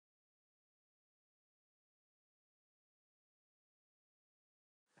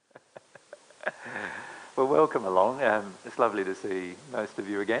Well, welcome along. It's lovely to see most of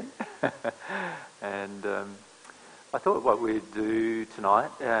you again. And I thought what we'd do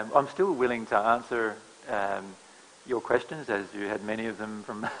tonight, I'm still willing to answer your questions, as you had many of them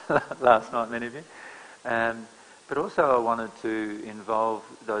from last night, many of you. But also I wanted to involve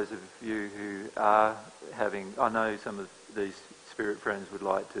those of you who are having, I know some of these spirit friends would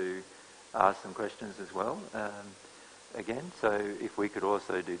like to ask some questions as well. Again, so if we could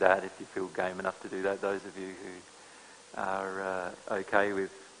also do that, if you feel game enough to do that, those of you who are okay with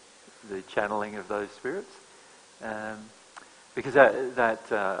the channeling of those spirits, because that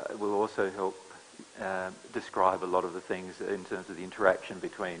will also help describe a lot of the things in terms of the interaction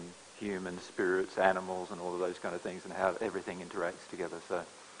between humans, spirits, animals, and all of those kind of things, and how everything interacts together. So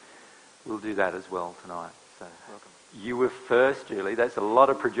we'll do that as well tonight. So welcome. You were first, Julie. That's a lot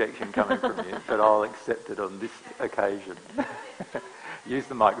of projection coming from you, but I'll accept it on this occasion. Use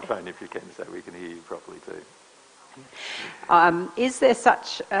the microphone if you can, so we can hear you properly too. Is there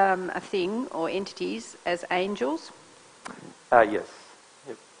such a thing or entities as angels? Yes.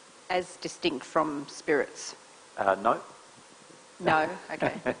 Yep. As distinct from spirits? No. No?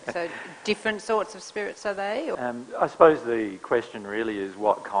 Okay. So different sorts of spirits are they? Or? I suppose the question really is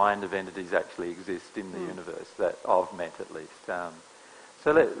what kind of entities actually exist in the universe, that I've met at least.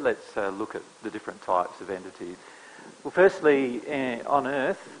 So let's look at the different types of entities. Well, firstly, on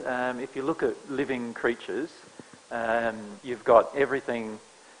Earth, if you look at living creatures, you've got everything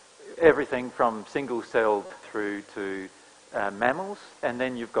from single cell through to mammals, and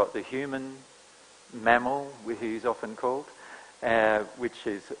then you've got the human mammal, who's often called, which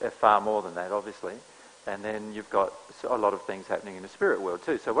is far more than that, obviously. And then you've got a lot of things happening in the spirit world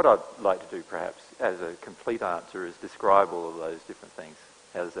too. So what I'd like to do, perhaps, as a complete answer, is describe all of those different things.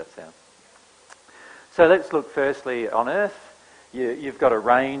 How does that sound? So let's look firstly on Earth. You've got a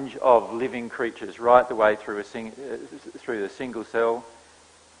range of living creatures right the way through through the single cell,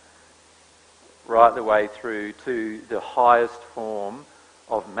 right the way through to the highest form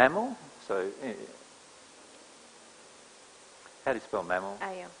of mammal. So how do you spell mammal?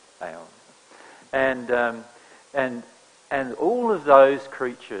 A-M. And all of those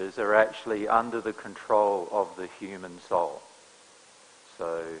creatures are actually under the control of the human soul.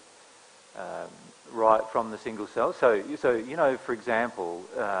 So right from the single cell. So you know, for example,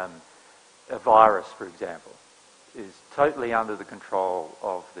 a virus, for example, is totally under the control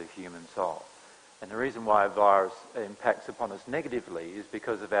of the human soul. And the reason why a virus impacts upon us negatively is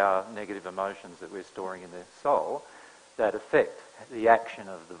because of our negative emotions that we're storing in the soul that affect the action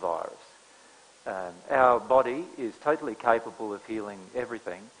of the virus. Our body is totally capable of healing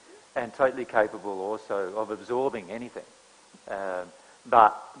everything, and totally capable also of absorbing anything,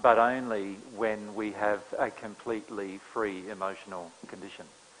 but only when we have a completely free emotional condition.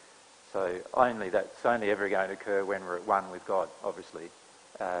 So that's only ever going to occur when we're at one with God, obviously,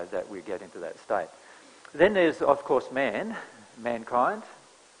 that we get into that state. Then there's, of course, mankind,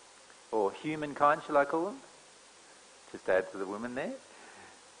 or humankind, shall I call them? Just add to the woman there.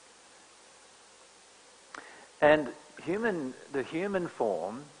 And the human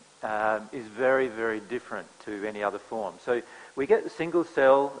form is very, very different to any other form. So we get single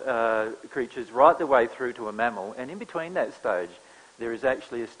cell creatures right the way through to a mammal, and in between that stage, there is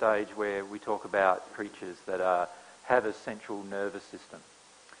actually a stage where we talk about creatures that have a central nervous system.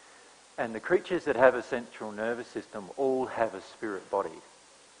 And the creatures that have a central nervous system all have a spirit body.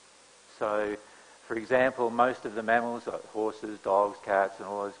 So, for example, most of the mammals, like horses, dogs, cats, and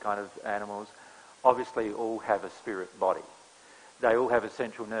all those kind of animals, obviously all have a spirit body. They all have a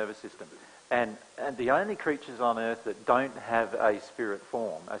central nervous system. And the only creatures on Earth that don't have a spirit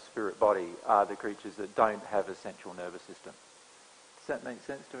form, a spirit body, are the creatures that don't have a central nervous system. Does that make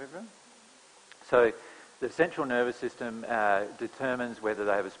sense to everyone? So the central nervous system determines whether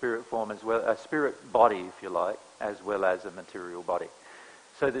they have a spirit form, as well, a spirit body, if you like, as well as a material body.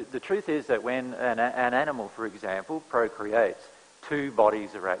 So the truth is that when an animal, for example, procreates, two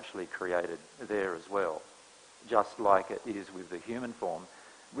bodies are actually created there as well, just like it is with the human form,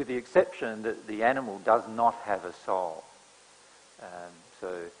 with the exception that the animal does not have a soul.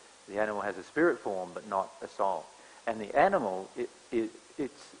 So the animal has a spirit form but not a soul. And the animal,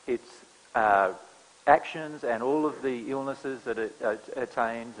 its actions and all of the illnesses that it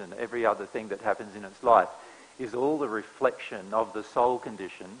attains and every other thing that happens in its life is all the reflection of the soul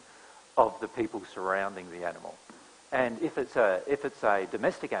condition of the people surrounding the animal. And if it's a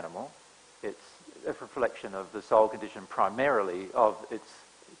domestic animal, it's a reflection of the soul condition primarily of its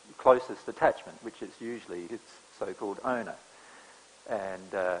closest attachment, which is usually its so-called owner.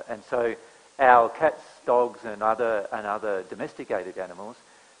 And so our cats, dogs, and other domesticated animals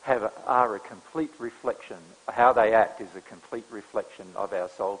are a complete reflection. How they act is a complete reflection of our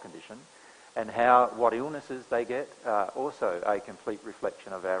soul condition, and what illnesses they get are also a complete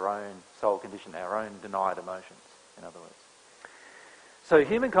reflection of our own soul condition, our own denied emotions, in other words. So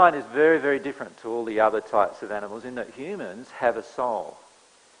humankind is very, very different to all the other types of animals in that humans have a soul.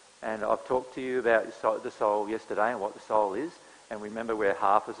 And I've talked to you about the soul yesterday and what the soul is. And remember, we're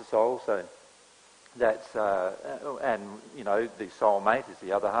half as a soul, so that's, and you know, the soul mate is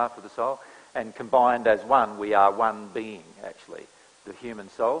the other half of the soul. And combined as one, we are one being, actually, the human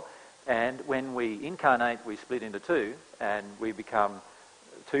soul. And when we incarnate, we split into two, and we become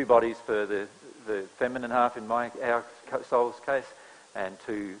two bodies for the feminine half in our soul's case, and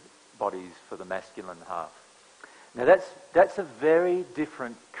two bodies for the masculine half. Now that's a very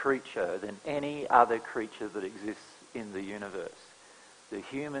different creature than any other creature that exists in the universe. The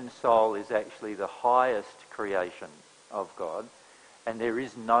human soul is actually the highest creation of God, and there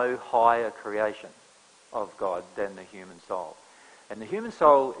is no higher creation of God than the human soul. And the human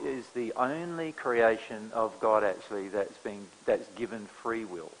soul is the only creation of God actually that's given free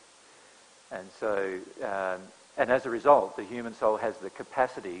will. And so, and as a result, the human soul has the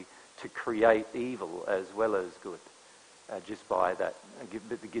capacity to create evil as well as good, just by that,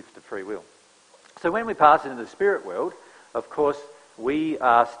 the gift of free will. So when we pass into the spirit world, of course, we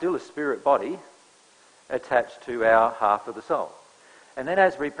are still a spirit body attached to our half of the soul. And then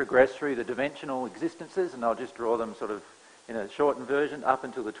as we progress through the dimensional existences, and I'll just draw them sort of in a shortened version up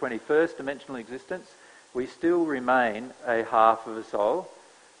until the 21st dimensional existence, we still remain a half of a soul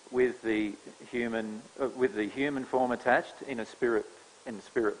with the human form attached in the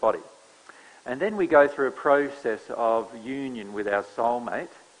spirit body. And then we go through a process of union with our soulmate,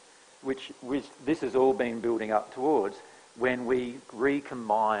 which this has all been building up towards when we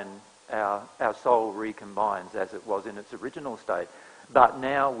recombine, our soul recombines as it was in its original state, but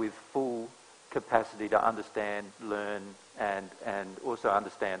now with full capacity to understand, learn, and also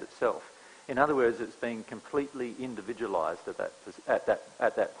understand itself. In other words, it's been completely individualised at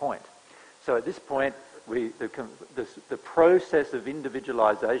that point. So at this point, the process of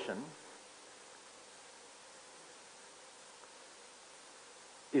individualisation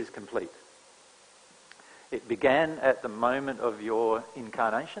is complete. It began at the moment of your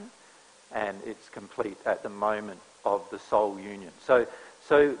incarnation, and it's complete at the moment of the soul union. So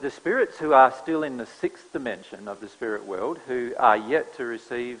the spirits who are still in the sixth dimension of the spirit world, who are yet to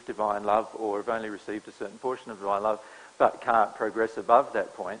receive divine love or have only received a certain portion of divine love but can't progress above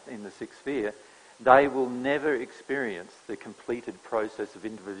that point in the sixth sphere, they will never experience the completed process of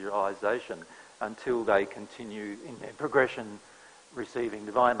individualisation until they continue in their progression receiving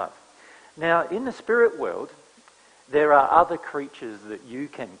divine love. Now, in the spirit world, there are other creatures that you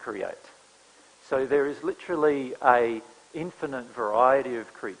can create. So there is literally a infinite variety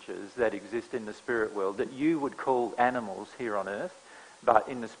of creatures that exist in the spirit world that you would call animals here on earth, but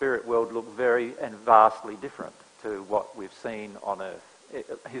in the spirit world look very and vastly different to what we've seen on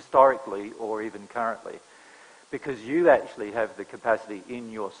earth, historically or even currently. Because you actually have the capacity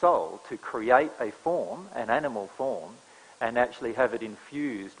in your soul to create a form, an animal form, and actually have it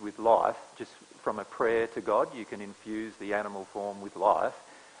infused with life. Just from a prayer to God, you can infuse the animal form with life,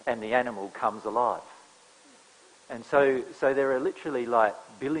 and the animal comes alive. And so there are literally like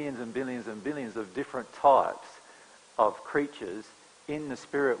billions and billions and billions of different types of creatures in the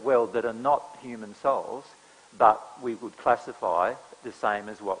spirit world that are not human souls, but we would classify the same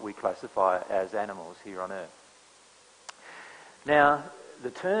as what we classify as animals here on earth. Now,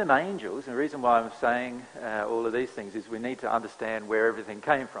 the term angels, and the reason why I'm saying all of these things is we need to understand where everything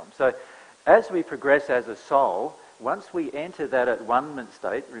came from. So as we progress as a soul, once we enter that at-one-ment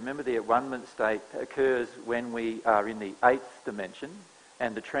state, remember the at-one-ment state occurs when we are in the eighth dimension,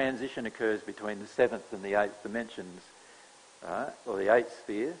 and the transition occurs between the seventh and the eighth dimensions, or the eighth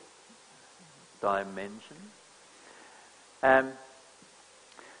sphere dimension.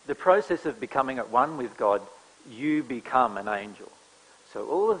 The process of becoming at one with God, you become an angel. So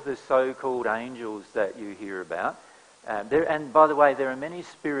all of the so-called angels that you hear about, and by the way, there are many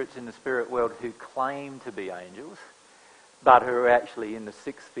spirits in the spirit world who claim to be angels, but who are actually in the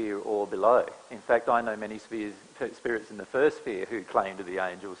sixth sphere or below. In fact, I know many spirits in the first sphere who claim to be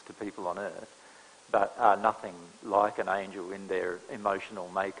angels to people on earth, but are nothing like an angel in their emotional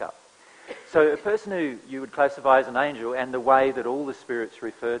makeup. So a person who you would classify as an angel, and the way that all the spirits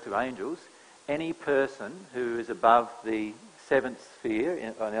refer to angels, any person who is above the seventh sphere,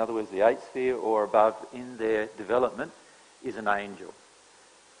 in other words the eighth sphere or above in their development, is an angel.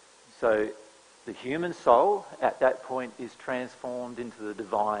 So the human soul at that point is transformed into the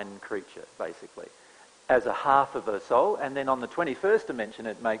divine creature, basically. as a half of a soul, and then on the 21st dimension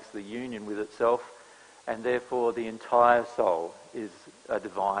it makes the union with itself, and therefore the entire soul is a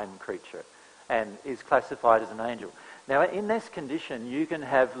divine creature and is classified as an angel. Now, in this condition, you can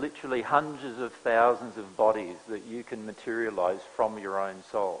have literally hundreds of thousands of bodies that you can materialize from your own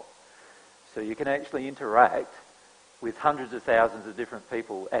soul. So you can actually interact with hundreds of thousands of different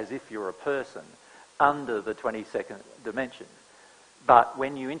people as if you're a person under the 22nd dimension. But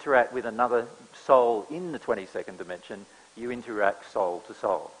when you interact with another soul in the 22nd dimension, you interact soul to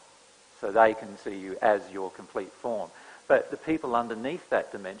soul. So they can see you as your complete form. But the people underneath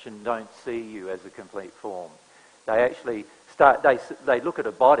that dimension don't see you as a complete form. They actually they look at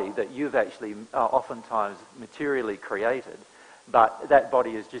a body that you've actually oftentimes materially created, but that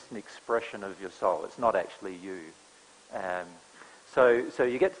body is just an expression of your soul. It's not actually you. So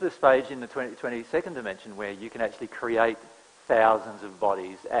you get to the stage in the 22nd dimension where you can actually create thousands of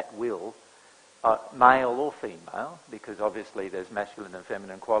bodies at will, male or female, because obviously there's masculine and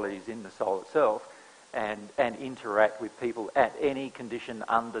feminine qualities in the soul itself, and interact with people at any condition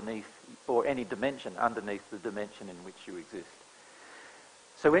underneath, or any dimension underneath the dimension in which you exist.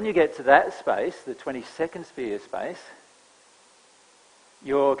 So when you get to that space, the 22nd sphere space,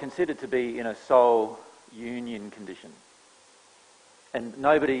 you're considered to be in a soul union condition. And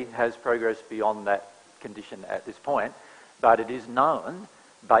nobody has progressed beyond that condition at this point, but it is known,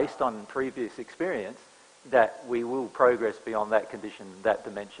 based on previous experience, that we will progress beyond that condition, that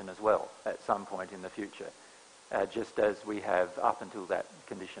dimension as well, at some point in the future, just as we have up until that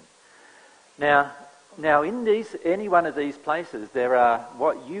condition. Now in any one of these places, there are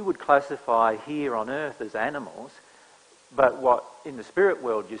what you would classify here on Earth as animals, but what in the spirit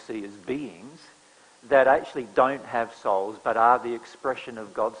world you see as beings that actually don't have souls, but are the expression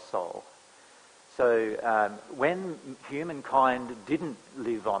of God's soul. So when humankind didn't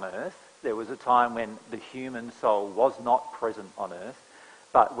live on Earth, there was a time when the human soul was not present on Earth,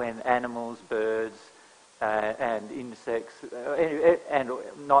 but when animals, birds, and insects, and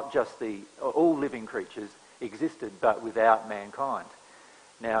not just all living creatures existed, but without mankind.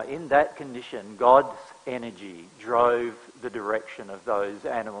 Now, in that condition, God's energy drove the direction of those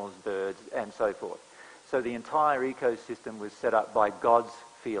animals, birds, and so forth. So the entire ecosystem was set up by God's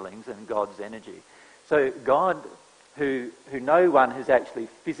feelings and God's energy. So God, who no one has actually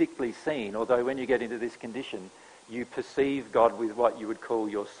physically seen, although when you get into this condition, you perceive God with what you would call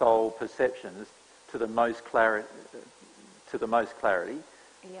your soul perceptions to the most clarity.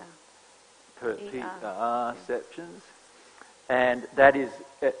 Yeah. Perceptions. And that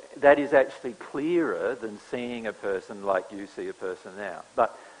is actually clearer than seeing a person like you see a person now.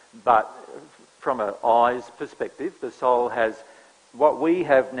 But from an eyes perspective, the soul has what we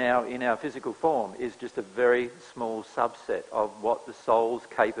have now in our physical form is just a very small subset of what the soul's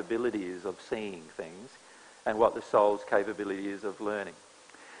capability is of seeing things and what the soul's capability is of learning.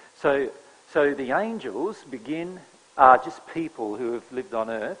 So the angels are just people who have lived on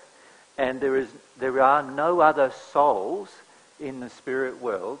Earth, and there are no other souls in the spirit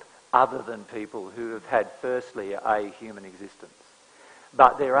world other than people who have had firstly a human existence.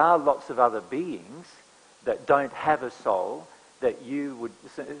 But there are lots of other beings that don't have a soul that you would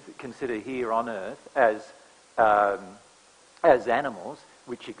consider here on Earth as animals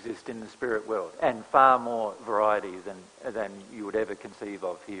which exist in the spirit world, and far more variety than you would ever conceive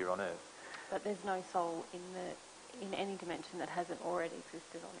of here on Earth. But there's no soul in any dimension that hasn't already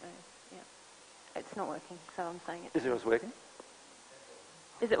existed on Earth. Yeah, it's not working. So I'm saying it. Is yours working?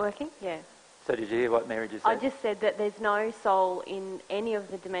 Is it working? Yeah. So did you hear what Mary just said? I just said that there's no soul in any of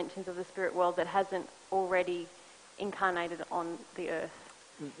the dimensions of the spirit world that hasn't already incarnated on the Earth.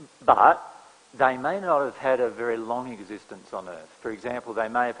 But they may not have had a very long existence on Earth. For example, they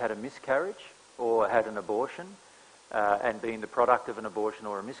may have had a miscarriage or had an abortion and been the product of an abortion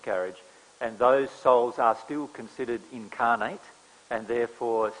or a miscarriage, and those souls are still considered incarnate and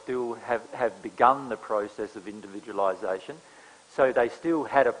therefore still have begun the process of individualisation. So they still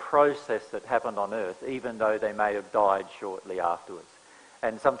had a process that happened on Earth, even though they may have died shortly afterwards.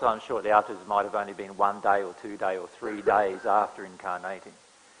 And sometimes shortly afterwards might have only been 1 day or 2 days or 3 days after incarnating.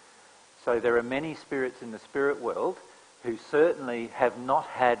 So there are many spirits in the spirit world who certainly have not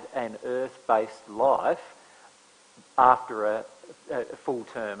had an Earth-based life after a full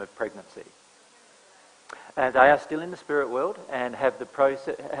term of pregnancy. And they are still in the spirit world and have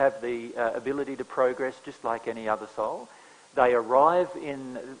the ability to progress just like any other soul. They arrive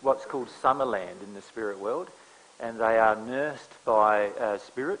in what's called Summerland in the spirit world, and they are nursed by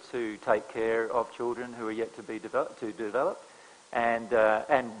spirits who take care of children who are yet to be develop. And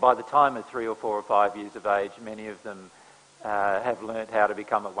by the time of 3 or 4 or 5 years of age, many of them have learnt how to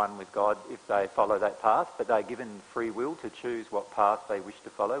become at one with God if they follow that path, but they're given free will to choose what path they wish to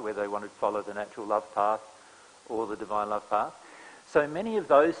follow, whether they want to follow the natural love path or the divine love path. So many of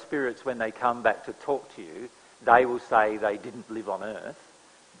those spirits, when they come back to talk to you, they will say they didn't live on Earth,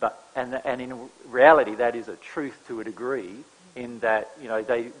 and in reality that is a truth to a degree, in that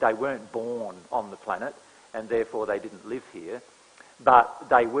they weren't born on the planet and therefore they didn't live here, but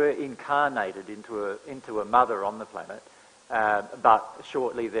they were incarnated into a mother on the planet, but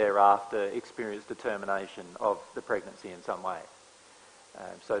shortly thereafter experienced the termination of the pregnancy in some way.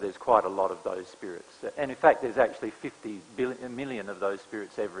 So there's quite a lot of those spirits. And in fact, there's actually 50 million of those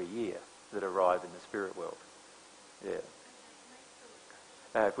spirits every year that arrive in the spirit world. Yeah.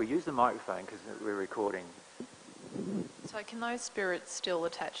 If we use the microphone, because we're recording. So can those spirits still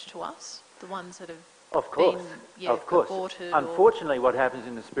attach to us? The ones that have Of course, been, of course. aborted? Unfortunately, what happens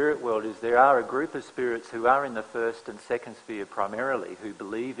in the spirit world is there are a group of spirits who are in the first and second sphere primarily, who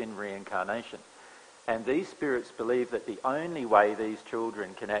believe in reincarnation. And these spirits believe that the only way these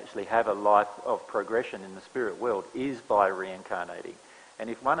children can actually have a life of progression in the spirit world is by reincarnating. And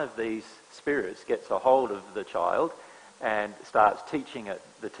if one of these spirits gets a hold of the child and starts teaching it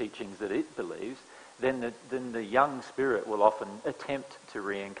the teachings that it believes, then the young spirit will often attempt to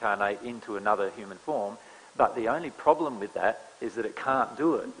reincarnate into another human form. But the only problem with that is that it can't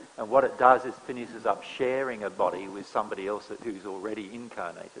do it. And what it does is finishes up sharing a body with somebody else who's already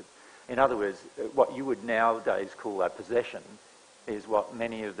incarnated. In other words, what you would nowadays call a possession is what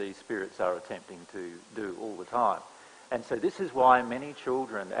many of these spirits are attempting to do all the time. And so this is why many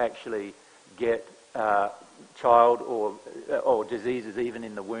children actually get child or diseases even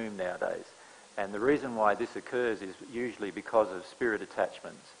in the womb nowadays. And the reason why this occurs is usually because of spirit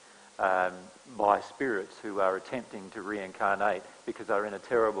attachments by spirits who are attempting to reincarnate because they're in a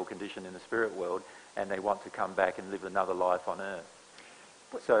terrible condition in the spirit world and they want to come back and live another life on Earth.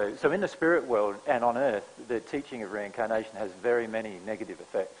 So in the spirit world and on Earth, the teaching of reincarnation has very many negative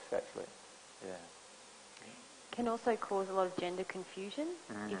effects, actually. Yeah. Can also cause a lot of gender confusion.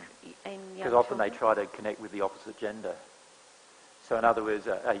 Because often they try to connect with the opposite gender. So in other words,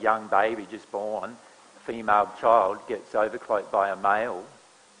 a young baby just born, a female child, gets overcloaked by a male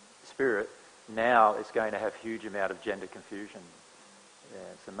spirit. Now it's going to have huge amount of gender confusion. Yeah,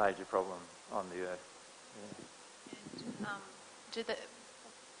 it's a major problem on the Earth. Yeah.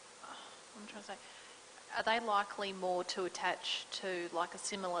 I'm trying to say, are they likely more to attach to like a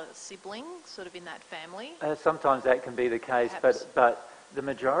similar sibling, sort of in that family? Sometimes that can be the case, but the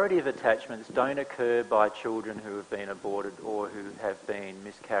majority of attachments don't occur by children who have been aborted or who have been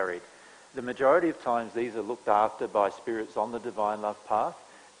miscarried. The majority of times these are looked after by spirits on the divine love path.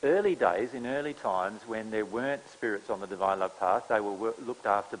 In early times, when there weren't spirits on the divine love path, they were looked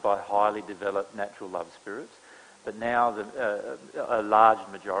after by highly developed natural love spirits. But now a large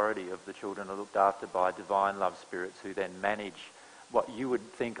majority of the children are looked after by divine love spirits who then manage what you would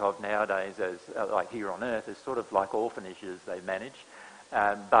think of nowadays as, like here on Earth, as sort of like orphanages they manage.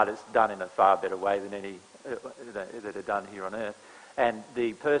 But it's done in a far better way than any that are done here on Earth. And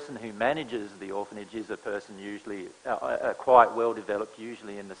the person who manages the orphanage is a person usually quite well developed,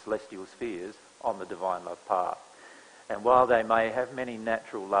 usually in the celestial spheres, on the divine love path. And while they may have many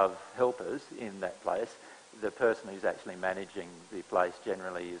natural love helpers in that place, the person who's actually managing the place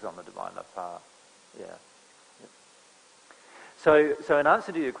generally is on the divine love path. Yeah. Yep. So in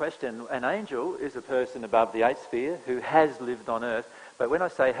answer to your question, an angel is a person above the 8th sphere who has lived on Earth. But when I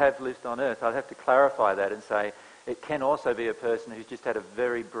say have lived on Earth, I'd have to clarify that and say it can also be a person who's just had a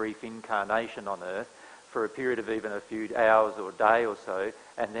very brief incarnation on Earth for a period of even a few hours or a day or so,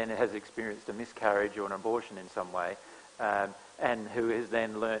 and then has experienced a miscarriage or an abortion in some way, and who has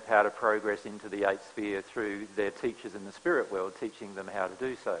then learnt how to progress into the 8th sphere through their teachers in the spirit world, teaching them how to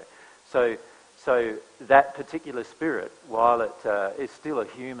do so. So that particular spirit, while it is still a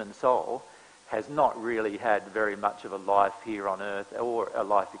human soul, has not really had very much of a life here on Earth or a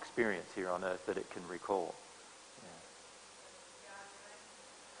life experience here on Earth that it can recall.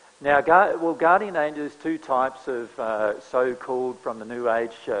 Yeah. Now, guardian angels, two types of so-called, from the New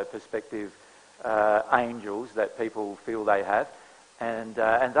Age perspective, angels that people feel they have, and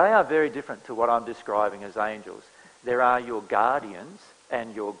they are very different to what I'm describing as angels. There are your guardians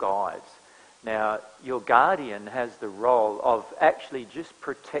and your guides. Now, your guardian has the role of actually just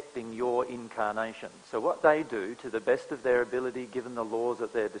protecting your incarnation. So what they do, to the best of their ability, given the laws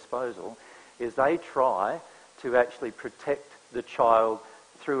at their disposal, is they try to actually protect the child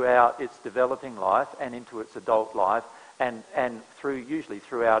throughout its developing life and into its adult life, and usually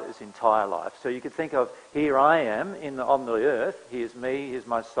throughout its entire life. So you could think of, here I am on the Earth, here's me, here's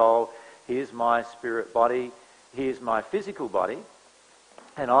my soul, here's my spirit body, here's my physical body,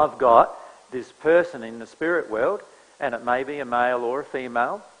 and I've got this person in the spirit world, and it may be a male or a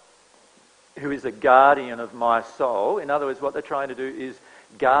female, who is a guardian of my soul. In other words, what they're trying to do is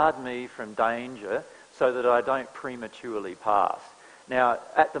guard me from danger so that I don't prematurely pass. Now,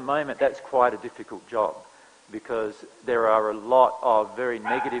 at the moment, that's quite a difficult job, because there are a lot of very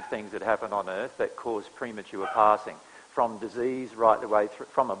negative things that happen on earth that cause premature passing, from disease right the way through,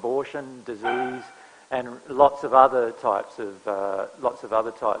 from abortion, disease, and lots of other types of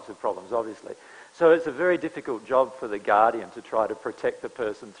problems, obviously. So it's a very difficult job for the guardian to try to protect the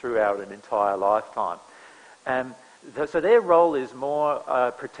person throughout an entire lifetime. So their role is more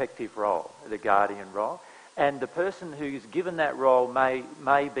a protective role, the guardian role. And the person who's given that role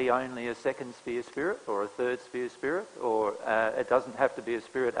may be only a second sphere spirit or a third sphere spirit, or it doesn't have to be a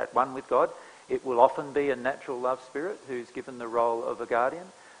spirit at one with God. It will often be a natural love spirit who's given the role of a guardian,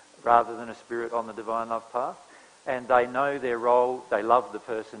 rather than a spirit on the divine love path. And they know their role, they love the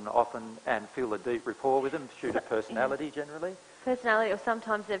person often and feel a deep rapport with them due to personality generally. Personality, or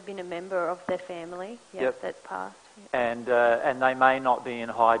sometimes they've been a member of their family, that's passed. And they may not be in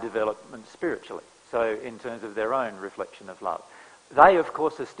high development spiritually, so in terms of their own reflection of love. They, of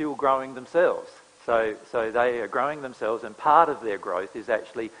course, are still growing themselves. So they are growing themselves, and part of their growth is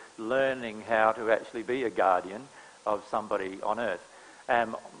actually learning how to actually be a guardian of somebody on earth.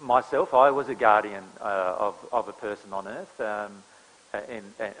 Myself, I was a guardian of a person on earth.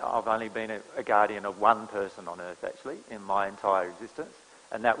 I've only been a guardian of one person on earth, actually, in my entire existence,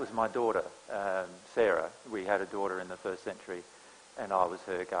 and that was my daughter, Sarah. We had a daughter in the first century, and I was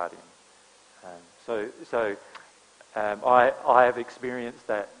her guardian. I have experienced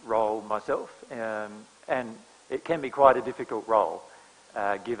that role myself, and it can be quite a difficult role,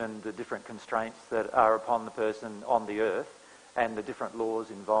 given the different constraints that are upon the person on the earth, and the different laws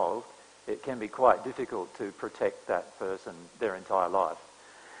involved. It can be quite difficult to protect that person their entire life.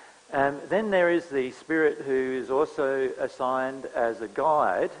 Then there is the spirit who is also assigned as a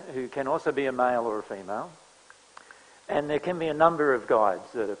guide, who can also be a male or a female. And there can be a number of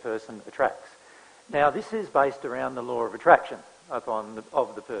guides that a person attracts. Now, this is based around the law of attraction of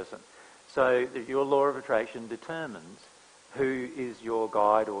the person. So your law of attraction determines who is your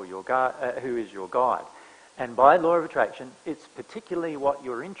guide or who is your guide. And by law of attraction, it's particularly what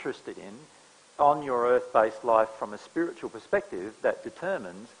you're interested in on your earth-based life from a spiritual perspective that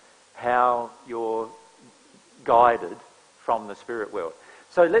determines how you're guided from the spirit world.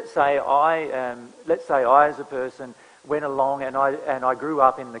 So let's say I as a person went along and I grew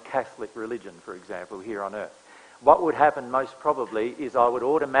up in the Catholic religion, for example, here on earth. What would happen most probably is I would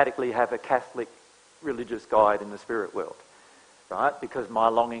automatically have a Catholic religious guide in the spirit world, right? Because my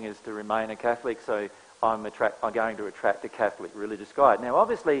longing is to remain a Catholic, so I'm going to attract a Catholic religious guide. Now,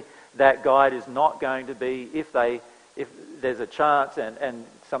 obviously, that guide is not going to be, if there's a chance, and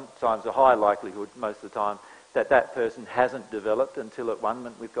sometimes a high likelihood most of the time, that person hasn't developed until at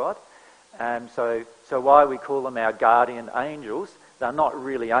one with God. So why we call them our guardian angels, they're not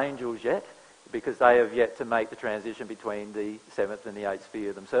really angels yet, because they have yet to make the transition between the seventh and the eighth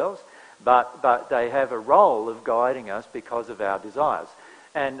sphere themselves. But they have a role of guiding us because of our desires.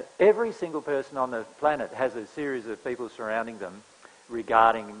 And every single person on the planet has a series of people surrounding them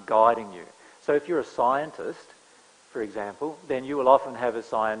regarding and guiding you. So if you're a scientist, for example, then you will often have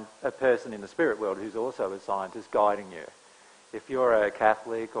a person in the spirit world who's also a scientist guiding you. If you're a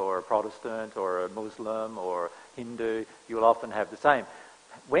Catholic or a Protestant or a Muslim or Hindu, you will often have the same.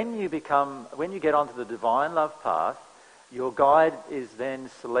 When you get onto the divine love path, your guide is then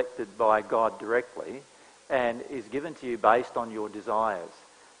selected by God directly and is given to you based on your desires.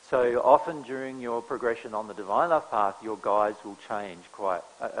 So often during your progression on the divine love path, your guides will change quite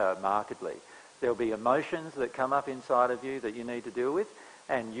markedly. There'll be emotions that come up inside of you that you need to deal with,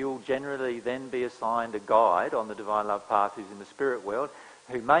 and you'll generally then be assigned a guide on the divine love path who's in the spirit world,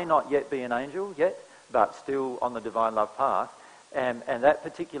 who may not yet be an angel yet, but still on the divine love path. And that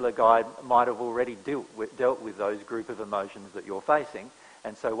particular guide might have already dealt with those group of emotions that you're facing.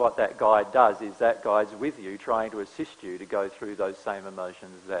 And so what that guide does is that guide's with you, trying to assist you to go through those same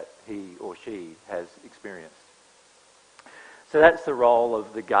emotions that he or she has experienced. So that's the role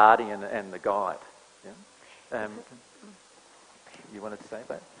of the guardian and the guide. Yeah? You wanted to say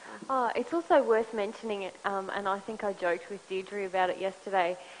that? It's also worth mentioning it, and I think I joked with Deirdre about it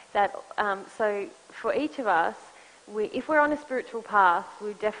yesterday, that so for each of us, if we're on a spiritual path,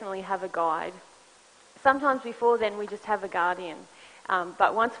 we definitely have a guide. Sometimes before then we just have a guardian.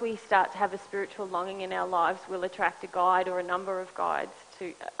 But once we start to have a spiritual longing in our lives, we'll attract a guide or a number of guides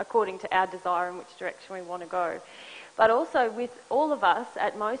according to our desire in which direction we want to go. But also with all of us,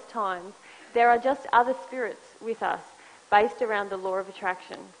 at most times, there are just other spirits with us based around the law of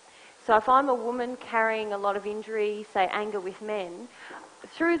attraction. So if I'm a woman carrying a lot of injury, say anger with men,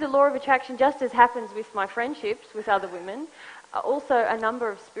 through the law of attraction, just as happens with my friendships with other women, also a number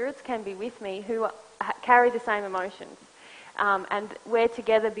of spirits can be with me who carry the same emotions. And we're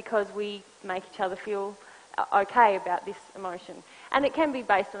together because we make each other feel okay about this emotion. And it can be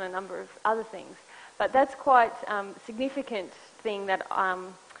based on a number of other things. But that's quite a significant thing that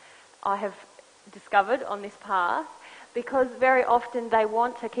I have discovered on this path, because very often they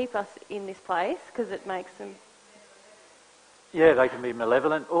want to keep us in this place because it makes them... Yeah, they can be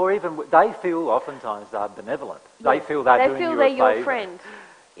malevolent, or even they feel oftentimes they're benevolent. They feel they're doing you a favour. They're your friend.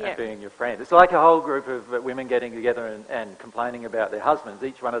 And being your friend. It's like a whole group of women getting together and complaining about their husbands.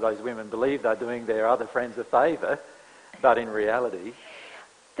 Each one of those women believe they're doing their other friends a favour, but in reality...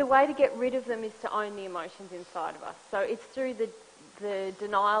 The way to get rid of them is to own the emotions inside of us. So it's through the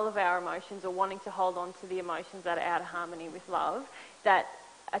denial of our emotions, or wanting to hold on to the emotions that are out of harmony with love, that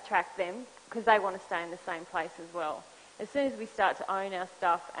attract them, because they want to stay in the same place as well. As soon as we start to own our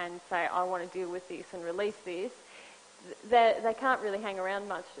stuff and say, I want to deal with this and release this, they can't really hang around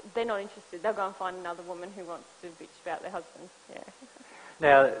much. They're not interested. They'll go and find another woman who wants to bitch about their husband.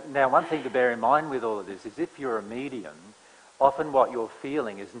 Yeah. Now, one thing to bear in mind with all of this is if you're a medium, often what you're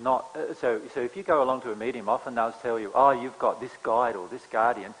feeling is not... So if you go along to a medium, often they'll tell you, oh, you've got this guide or this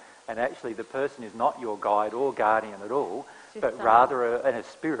guardian, and actually the person is not your guide or guardian at all, but rather a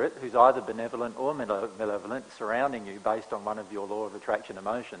spirit who's either benevolent or malevolent surrounding you based on one of your law of attraction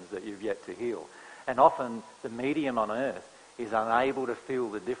emotions that you've yet to heal. And often the medium on earth is unable to feel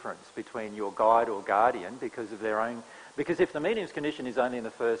the difference between your guide or guardian because of their own... Because if the medium's condition is only in the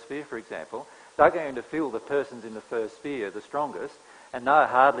first sphere, for example, they're going to feel the person's in the first sphere the strongest, and they're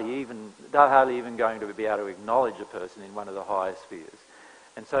hardly even going to be able to acknowledge a person in one of the higher spheres.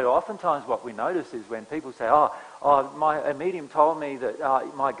 And so oftentimes what we notice is when people say, a medium told me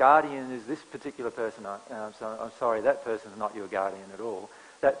that my guardian is this particular person, I'm sorry, that person's not your guardian at all.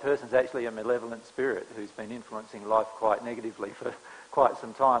 That person's actually a malevolent spirit who's been influencing life quite negatively for quite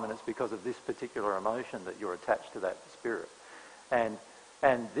some time, and it's because of this particular emotion that you're attached to that spirit.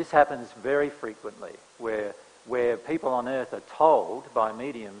 And this happens very frequently, where people on earth are told by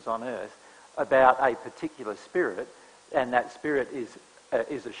mediums on earth about a particular spirit, and that spirit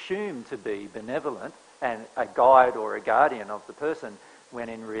is assumed to be benevolent and a guide or a guardian of the person, when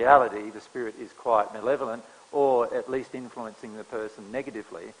in reality the spirit is quite malevolent, or at least influencing the person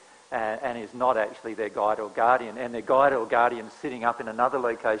negatively, and is not actually their guide or guardian. And their guide or guardian is sitting up in another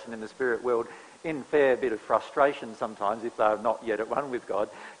location in the spirit world in fair bit of frustration sometimes, if they're not yet at one with God,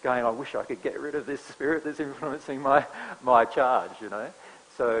 going, I wish I could get rid of this spirit that's influencing my charge, you know.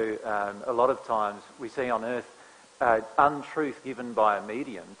 So a lot of times we see on earth untruth given by a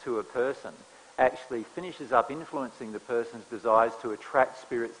medium to a person actually finishes up influencing the person's desires to attract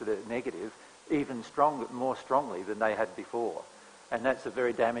spirits that are negative even more strongly than they had before. And that's a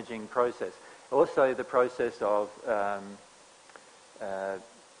very damaging process. Also the process of,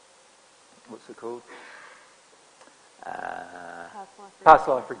 what's it called? Past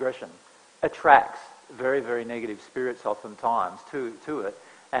life regression attracts very, very negative spirits oftentimes to it.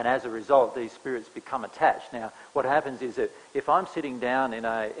 And as a result, these spirits become attached. Now, what happens is that if I'm sitting down in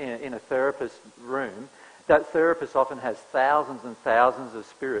a therapist room, that therapist often has thousands and thousands of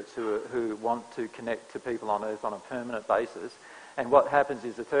spirits who want to connect to people on earth on a permanent basis. And what happens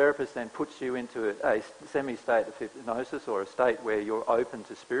is the therapist then puts you into a semi-state of hypnosis, or a state where you're open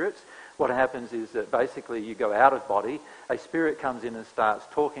to spirits. What happens is that basically you go out of body, a spirit comes in and starts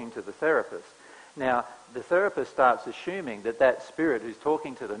talking to the therapist. Now, the therapist starts assuming that that spirit who's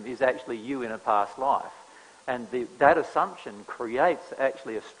talking to them is actually you in a past life. And that assumption creates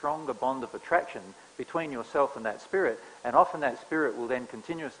actually a stronger bond of attraction between yourself and that spirit. And often that spirit will then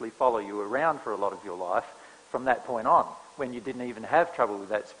continuously follow you around for a lot of your life from that point on, when you didn't even have trouble with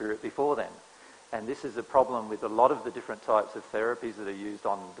that spirit before then. And this is a problem with a lot of the different types of therapies that are used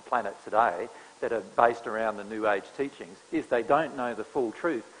on the planet today that are based around the New Age teachings, is they don't know the full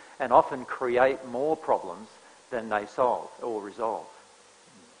truth and often create more problems than they solve or resolve.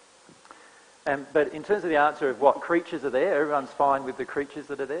 But in terms of the answer of what creatures are there, everyone's fine with the creatures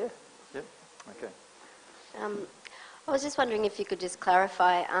that are there? Yep. Okay. I was just wondering if you could just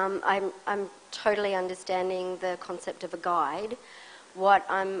clarify. I'm totally understanding the concept of a guide. What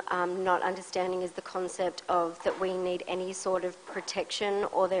I'm not understanding is the concept of that we need any sort of protection,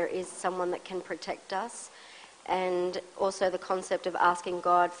 or there is someone that can protect us. And also the concept of asking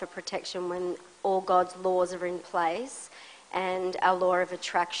God for protection when all God's laws are in place, and our law of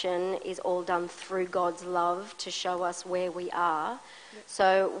attraction is all done through God's love to show us where we are.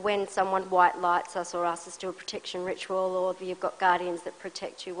 So when someone white lights us or asks us to do a protection ritual, or you've got guardians that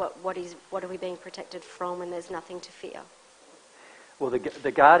protect you, what are we being protected from when there's nothing to fear? Well,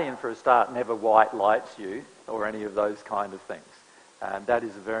 the guardian, for a start, never white lights you or any of those kind of things. That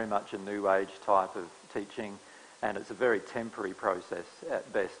is very much a New Age type of teaching, and it's a very temporary process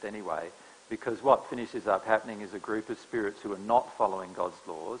at best anyway, because what finishes up happening is a group of spirits who are not following God's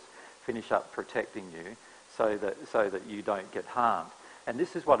laws finish up protecting you so that you don't get harmed. And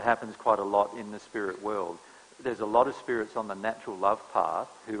this is what happens quite a lot in the spirit world. There's a lot of spirits on the natural love path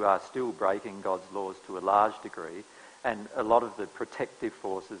who are still breaking God's laws to a large degree, and a lot of the protective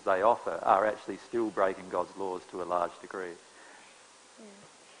forces they offer are actually still breaking God's laws to a large degree.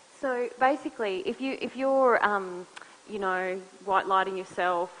 So basically, if you're white lighting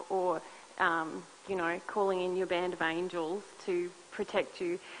yourself, or calling in your band of angels to protect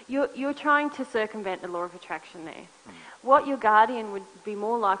you, you're trying to circumvent the law of attraction there. What your guardian would be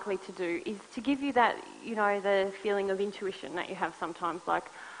more likely to do is to give you that, the feeling of intuition that you have sometimes, like,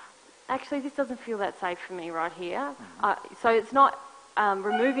 actually this doesn't feel that safe for me right here. So it's not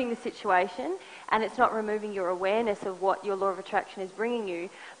removing the situation, and it's not removing your awareness of what your law of attraction is bringing you,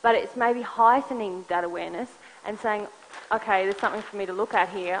 but it's maybe heightening that awareness and saying, okay, there's something for me to look at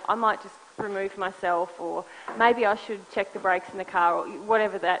here. I might just remove myself, or maybe I should check the brakes in the car, or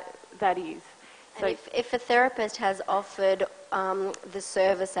whatever that is. So and if a therapist has offered the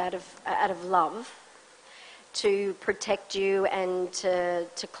service out of love to protect you and to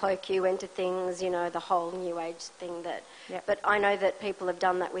cloak you into things, the whole New Age thing that. Yep. But I know that people have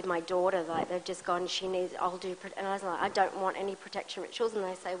done that with my daughter. Like, they've just gone, I'll do, and I was like, I don't want any protection rituals, and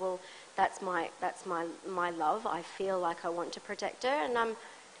they say, well, that's my love. I feel like I want to protect her, and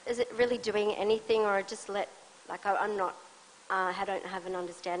is it really doing anything, or just I'm not. I don't have an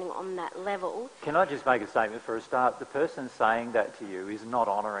understanding on that level. Can I just make a statement for a start? The person saying that to you is not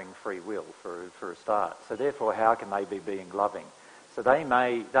honouring free will for a start. So therefore, how can they be being loving? So they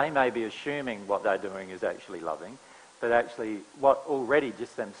may be assuming what they're doing is actually loving, but actually what already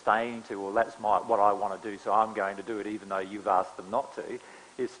just them staying to, well, that's what I want to do, so I'm going to do it even though you've asked them not to,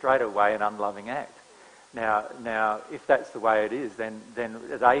 is straight away an unloving act. Now, if that's the way it is, then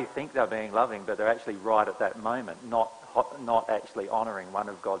they think they're being loving, but they're actually right at that moment, not actually honouring one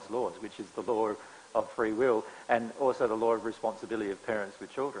of God's laws, which is the law of free will, and also the law of responsibility of parents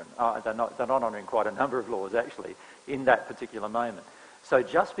with children. They're not honouring quite a number of laws, actually, in that particular moment. So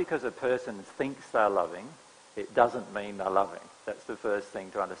just because a person thinks they're loving, it doesn't mean they're loving. That's the first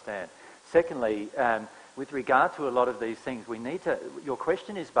thing to understand. Secondly, with regard to a lot of these things, we need to... Your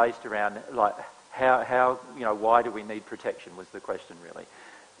question is based around, like, how why do we need protection, was the question, really.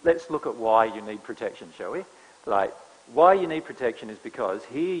 Let's look at why you need protection, shall we? Like, why you need protection is because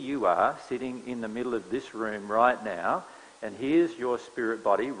here you are sitting in the middle of this room right now, and here's your spirit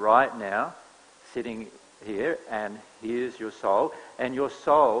body right now sitting here, and here's your soul, and your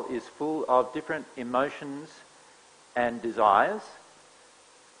soul is full of different emotions and desires,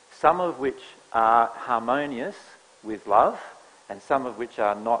 some of which are harmonious with love, and some of which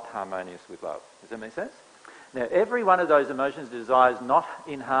are not harmonious with love. Does that make sense? Now, every one of those emotions and desires not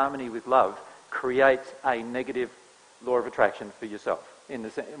in harmony with love creates a negative law of attraction for yourself.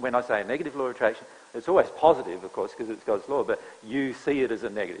 When I say a negative law of attraction, it's always positive, of course, because it's God's law, but you see it as a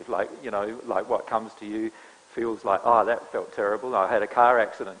negative. Like what comes to you feels like, oh, that felt terrible. I had a car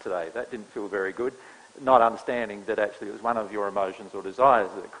accident today. That didn't feel very good. Not understanding that actually it was one of your emotions or desires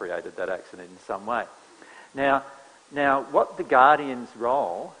that created that accident in some way. Now, what the guardian's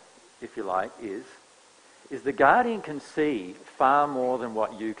role, if you like, is the guardian can see far more than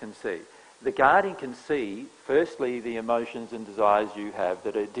what you can see. The guardian can see, firstly, the emotions and desires you have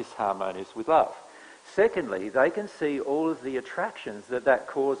that are disharmonious with love. Secondly, they can see all of the attractions that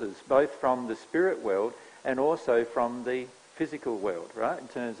causes, both from the spirit world and also from the physical world, right? In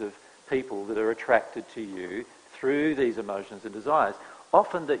terms of people that are attracted to you through these emotions and desires,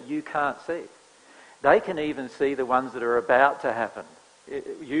 often that you can't see. They can even see the ones that are about to happen,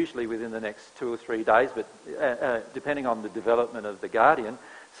 usually within the next 2 or 3 days, but depending on the development of the guardian,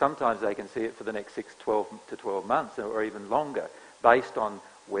 sometimes they can see it for the next 12 to 12 months or even longer, based on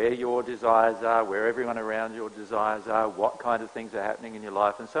where your desires are, where everyone around your desires are, what kind of things are happening in your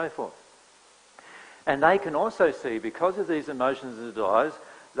life, and so forth. And they can also see, because of these emotions and desires,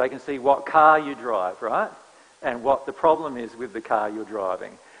 they can see what car you drive, right? And what the problem is with the car you're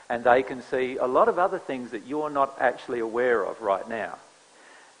driving. And they can see a lot of other things that you're not actually aware of right now.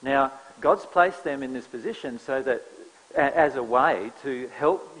 Now, God's placed them in this position so that, as a way to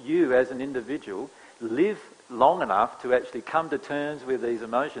help you as an individual live long enough to actually come to terms with these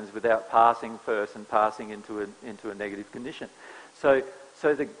emotions without passing first and passing into a negative condition. So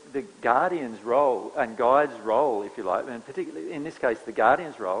the guardian's role and guide's role, if you like, and particularly in this case the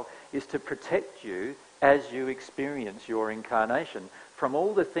guardian's role, is to protect you as you experience your incarnation from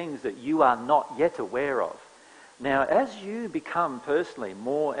all the things that you are not yet aware of. Now, as you become personally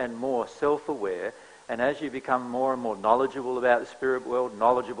more and more self-aware, and as you become more and more knowledgeable about the spirit world,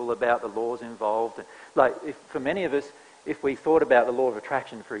 knowledgeable about the laws involved, like for many of us, if we thought about the law of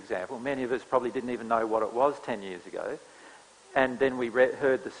attraction, for example, many of us probably didn't even know what it was 10 years ago. And then we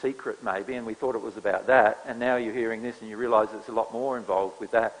heard The Secret maybe, and we thought it was about that, and now you're hearing this and you realise there's a lot more involved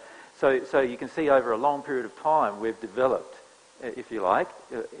with that. So you can see over a long period of time we've developed, if you like,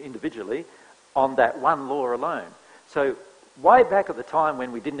 individually, on that one law alone. So way back at the time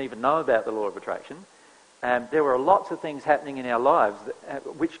when we didn't even know about the law of attraction, there were lots of things happening in our lives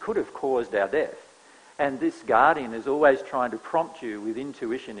which could have caused our death. And this guardian is always trying to prompt you with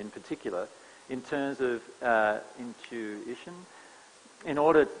intuition in particular, in terms of intuition, in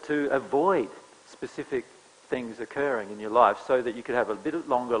order to avoid specific things occurring in your life so that you could have a bit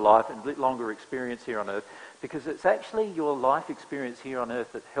longer life and a bit longer experience here on earth, because it's actually your life experience here on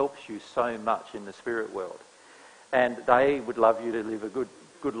earth that helps you so much in the spirit world. And they would love you to live a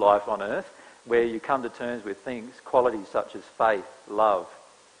good life on earth where you come to terms with things, qualities such as faith, love,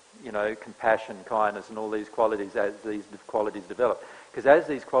 compassion, kindness, and all these qualities as these qualities develop. Because as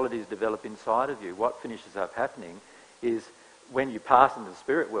these qualities develop inside of you, what finishes up happening is when you pass into the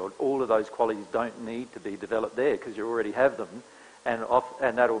spirit world, all of those qualities don't need to be developed there because you already have them, and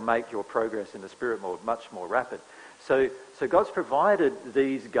that will make your progress in the spirit world much more rapid. So God's provided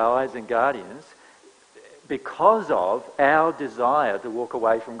these guides and guardians because of our desire to walk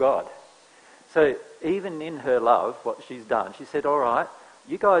away from God. So even in her love, what she's done, she said, all right,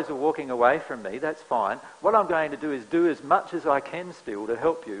 you guys are walking away from me, that's fine. What I'm going to do is do as much as I can still to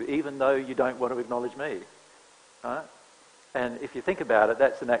help you, even though you don't want to acknowledge me. Right? And if you think about it,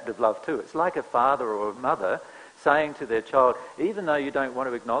 that's an act of love too. It's like a father or a mother saying to their child, even though you don't want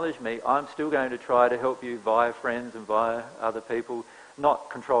to acknowledge me, I'm still going to try to help you via friends and via other people, not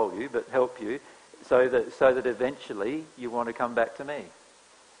control you, but help you, so that eventually you want to come back to me.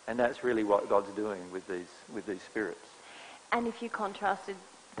 And that's really what God's doing with these spirits. And if you contrasted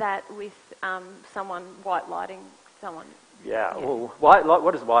that with someone white lighting someone. Yeah, well,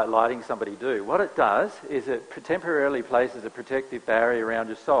 what does white lighting somebody do? What it does is it temporarily places a protective barrier around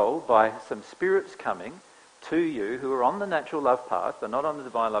your soul by some spirits coming to you who are on the natural love path, but not on the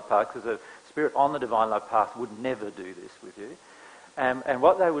divine love path, because a spirit on the divine love path would never do this with you. And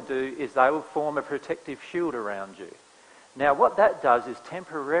what they would do is they would form a protective shield around you. Now, what that does is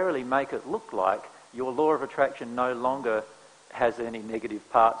temporarily make it look like your law of attraction no longer has any negative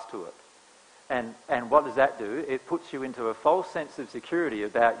parts to it. And what does that do? It puts you into a false sense of security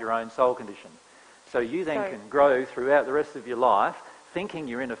about your own soul condition. So you then can grow throughout the rest of your life thinking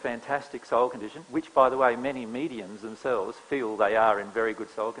you're in a fantastic soul condition, which, by the way, many mediums themselves feel they are in very good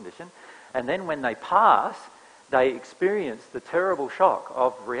soul condition. And then when they pass, they experience the terrible shock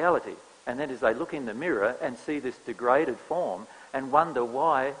of reality. And then as they look in the mirror and see this degraded form and wonder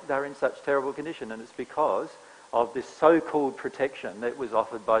why they're in such terrible condition. And it's because of this so-called protection that was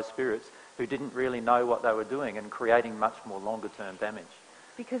offered by spirits who didn't really know what they were doing and creating much more longer-term damage.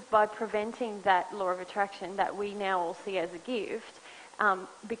 Because by preventing that law of attraction that we now all see as a gift,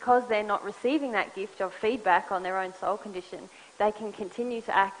 because they're not receiving that gift of feedback on their own soul condition, they can continue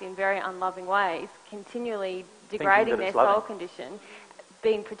to act in very unloving ways, continually degrading their soul condition,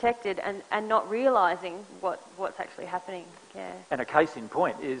 being protected and not realising what's actually happening. Yeah. And a case in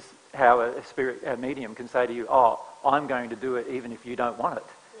point is how a medium can say to you, oh, I'm going to do it even if you don't want it.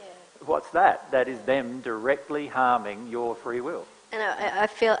 Yeah. What's that? That is them directly harming your free will. And I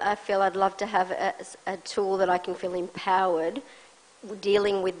feel I'd love to have a tool that I can feel empowered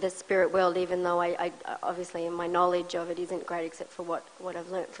dealing with the spirit world, even though I obviously my knowledge of it isn't great except for what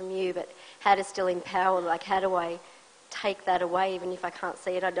I've learnt from you, but how to still empower, like how do I take that away even if I can't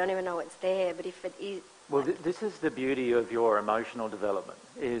see it? I don't even know it's there, but if it is... Well, this is the beauty of your emotional development,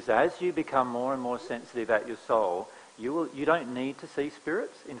 is as you become more and more sensitive at your soul, you don't need to see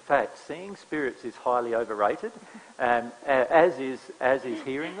spirits. In fact, seeing spirits is highly overrated, as is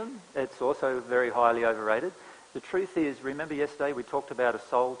hearing them. It's also very highly overrated. The truth is, remember yesterday we talked about a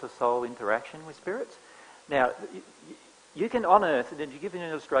soul-to-soul interaction with spirits? Now, you can, on Earth, and to give you an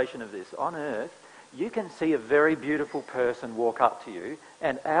illustration of this, on Earth, you can see a very beautiful person walk up to you,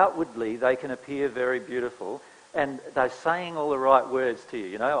 and outwardly they can appear very beautiful, and they're saying all the right words to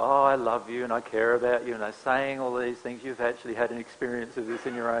you, oh, I love you and I care about you, and they're saying all these things. You've actually had an experience of this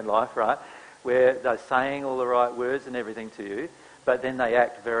in your own life, right? where they're saying all the right words and everything to you, but then they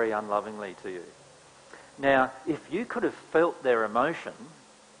act very unlovingly to you. Now, if you could have felt their emotion,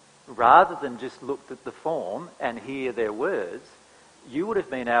 rather than just looked at the form and hear their words, you would have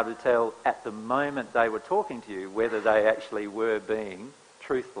been able to tell at the moment they were talking to you whether they actually were being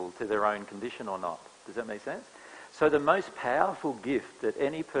truthful to their own condition or not. Does that make sense? So the most powerful gift that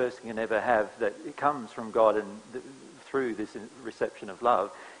any person can ever have, that it comes from God and through this reception of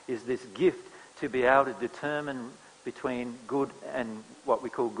love, is this gift to be able to determine between good and what we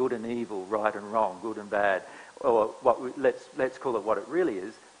call good and evil, right and wrong, good and bad, or let's call it what it really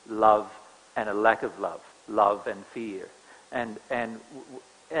is: love and a lack of love, love and fear. And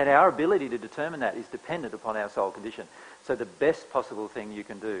our ability to determine that is dependent upon our soul condition. So the best possible thing you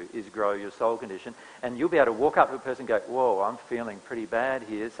can do is grow your soul condition, and you'll be able to walk up to a person and go, whoa, I'm feeling pretty bad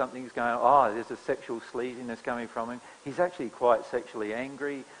here. Something's going on. Oh, there's a sexual sleaziness coming from him. He's actually quite sexually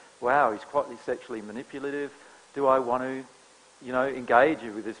angry. Wow, he's quite sexually manipulative. Do I want to, engage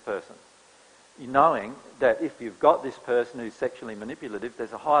with this person? Knowing that if you've got this person who's sexually manipulative,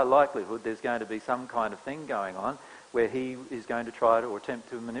 there's a high likelihood there's going to be some kind of thing going on where he is going to try to or attempt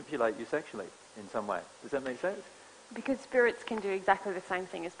to manipulate you sexually in some way. Does that make sense? Because spirits can do exactly the same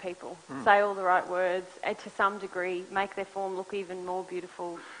thing as people. Say all the right words, and to some degree make their form look even more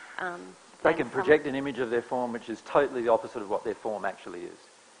beautiful. They can project an image of their form which is totally the opposite of what their form actually is.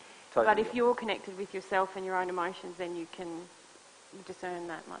 Totally. But if you're connected with yourself and your own emotions, then you can discern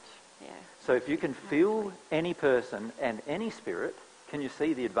that much. Yeah. So if you can feel any person and any spirit, can you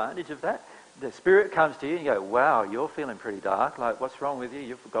see the advantage of that? The spirit comes to you and you go, wow, you're feeling pretty dark. Like, what's wrong with you?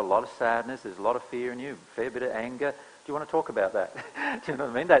 You've got a lot of sadness. There's a lot of fear in you, a fair bit of anger. Do you want to talk about that? Do you know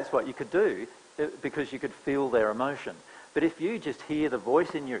what I mean? That's what you could do because you could feel their emotion. But if you just hear the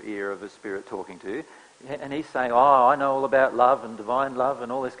voice in your ear of a spirit talking to you, and he's saying, oh, I know all about love and divine love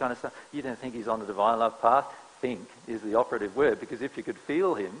and all this kind of stuff, you don't think he's on the divine love path? Think is the operative word, because if you could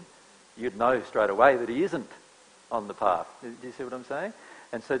feel him, you'd know straight away that he isn't on the path. Do you see what I'm saying?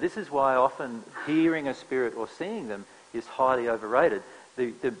 And so this is why often hearing a spirit or seeing them is highly overrated.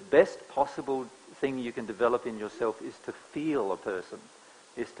 The best possible thing you can develop in yourself is to feel a person,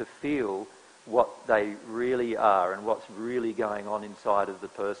 is to feel what they really are and what's really going on inside of the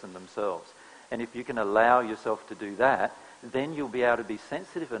person themselves. And if you can allow yourself to do that, then you'll be able to be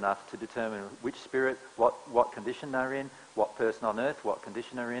sensitive enough to determine which spirit, what condition they're in, what person on earth, what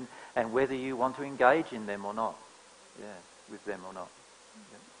condition they're in, and whether you want to engage in them or not. Yeah, with them or not.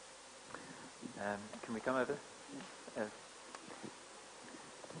 Yeah. Can we come over?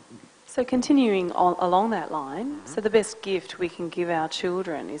 So continuing on, along that line, so the best gift we can give our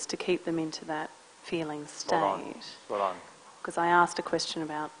children is to keep them into that feeling state. Spot on. Because I asked a question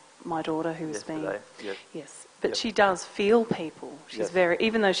about my daughter who's been... Yep. Yes, but she does feel people. She's very...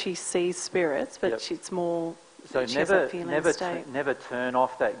 Even though she sees spirits, but it's more... So never turn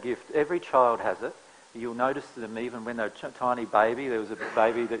off that gift. Every child has it. You'll notice them even when they're a tiny baby. There was a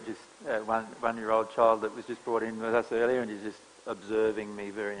baby that just... one-year-old child that was just brought in with us earlier, and he's just observing me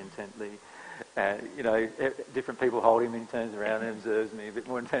very intently. Different people hold him and he turns around and observes me a bit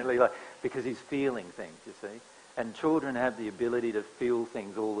more intently, because he's feeling things, you see. And children have the ability to feel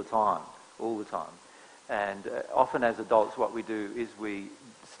things all the time. And often as adults what we do is we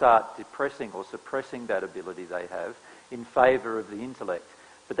start depressing or suppressing that ability they have in favour of the intellect.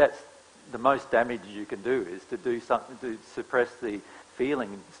 But that's the most damage you can do, is to do something to suppress the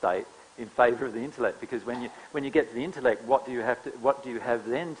feeling state in favour of the intellect, because when you get to the intellect, what do you have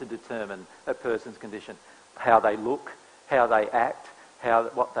then to determine a person's condition? How they look, how they act,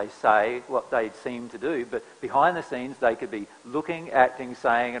 what they say, what they seem to do. But behind the scenes they could be looking, acting,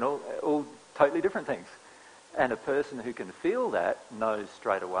 saying, and all totally different things. And a person who can feel that knows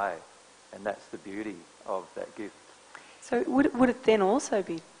straight away, and that's the beauty of that gift. So would it then also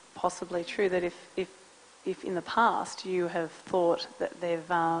be possibly true that if in the past you have thought that they've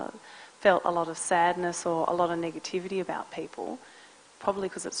felt a lot of sadness or a lot of negativity about people, probably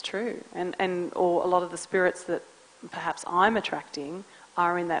because it's true, or a lot of the spirits that perhaps I'm attracting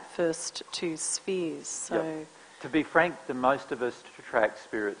are in that first two spheres. So, to be frank, the most of us attract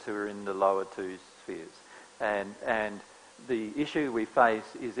spirits who are in the lower two spheres, and the issue we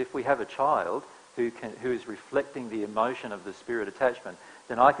face is if we have a child who is reflecting the emotion of the spirit attachment,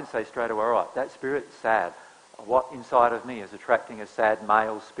 then I can say straight away, all right, that spirit's sad. What inside of me is attracting a sad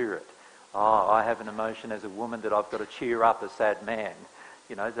male spirit? Oh, I have an emotion as a woman that I've got to cheer up a sad man.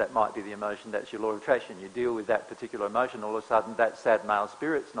 That might be the emotion, that's your law of attraction. You deal with that particular emotion, all of a sudden that sad male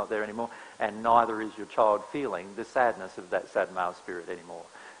spirit's not there anymore, and neither is your child feeling the sadness of that sad male spirit anymore.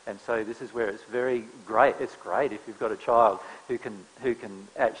 And so this is where it's very great. It's great if you've got a child who can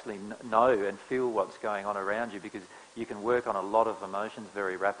actually know and feel what's going on around you, because you can work on a lot of emotions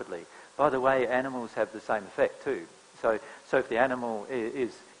very rapidly. By the way, animals have the same effect too. So if the animal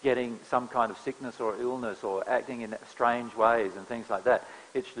is getting some kind of sickness or illness or acting in strange ways and things like that,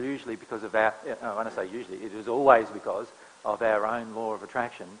 it's usually because of our, when I say usually, it is always because of our own law of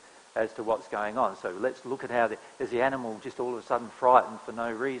attraction as to what's going on. So let's look at how is the animal just all of a sudden frightened for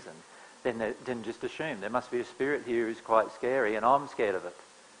no reason? Then just assume there must be a spirit here who's quite scary and I'm scared of it.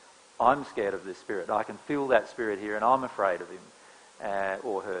 I'm scared of this spirit. I can feel that spirit here and I'm afraid of him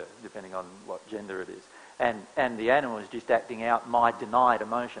or her, depending on what gender it is. And the animal is just acting out my denied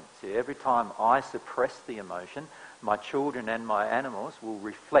emotion. See, every time I suppress the emotion, my children and my animals will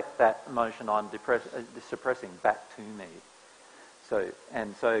reflect that emotion I'm suppressing back to me.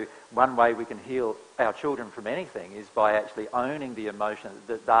 So one way we can heal our children from anything is by actually owning the emotion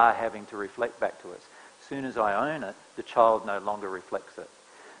that they're having to reflect back to us. As soon as I own it, the child no longer reflects it.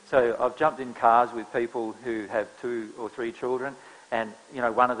 So I've jumped in cars with people who have 2 or 3 children, and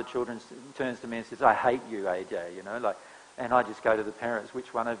one of the children turns to me and says, "I hate you, AJ," and I just go to the parents,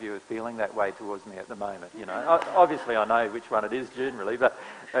 "Which one of you is feeling that way towards me at the moment?" Obviously I know which one it is generally, but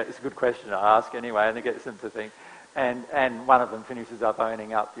it's a good question to ask anyway, and it gets them to think. And one of them finishes up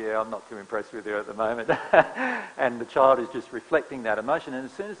owning up, "Yeah, I'm not too impressed with you at the moment." And the child is just reflecting that emotion. And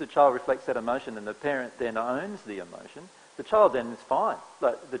as soon as the child reflects that emotion and the parent then owns the emotion, the child then is fine.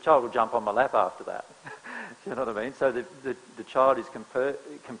 Like, the child will jump on my lap after that. You know what I mean? So the child is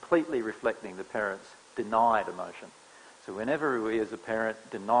completely reflecting the parent's denied emotion. So whenever we as a parent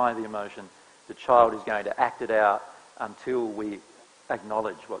deny the emotion, the child is going to act it out until we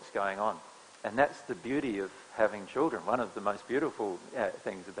acknowledge what's going on. And that's the beauty of having children, one of the most beautiful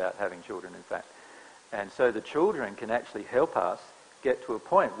things about having children, in fact. And so the children can actually help us get to a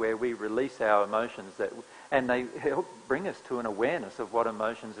point where we release our emotions, and they help bring us to an awareness of what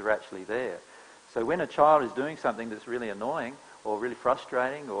emotions are actually there. So when a child is doing something that's really annoying or really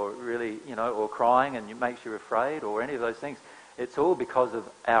frustrating or really, or crying and it makes you afraid or any of those things, it's all because of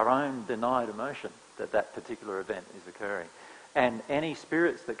our own denied emotion that particular event is occurring. And any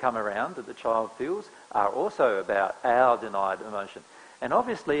spirits that come around that the child feels are also about our denied emotion. And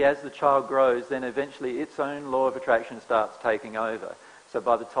obviously as the child grows, then eventually its own law of attraction starts taking over. So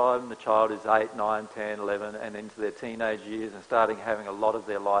by the time the child is 8, 9, 10, 11 and into their teenage years and starting having a lot of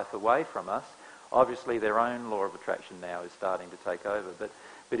their life away from us, obviously their own law of attraction now is starting to take over.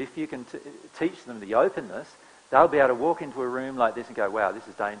 But if you can teach them the openness, they'll be able to walk into a room like this and go, "Wow, this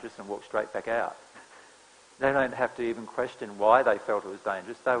is dangerous," and walk straight back out. They don't have to even question why they felt it was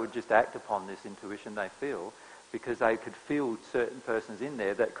dangerous. They would just act upon this intuition they feel, because they could feel certain persons in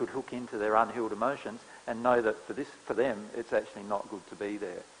there that could hook into their unhealed emotions and know that for them it's actually not good to be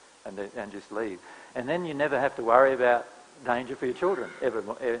there, and just leave. And then you never have to worry about danger for your children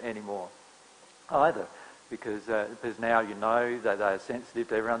anymore either, because now you know that they are sensitive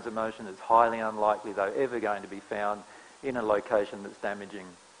to everyone's emotion. It's highly unlikely they're ever going to be found in a location that's damaging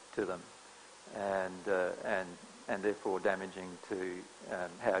to them. And therefore damaging to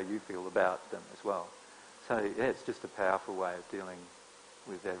how you feel about them as well. So yeah, it's just a powerful way of dealing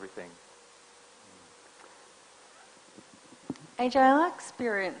with everything. AJ, I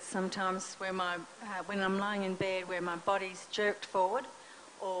experience sometimes where when I'm lying in bed, where my body's jerked forward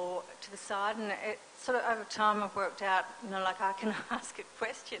or to the side, and it sort of over time I've worked out, like I can ask a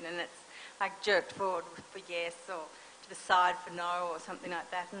question and it's like jerked forward for yes, or to the side for no, or something like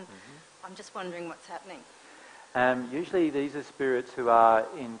that. And I'm just wondering what's happening. Usually these are spirits who are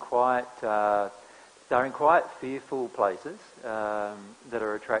in quite fearful places that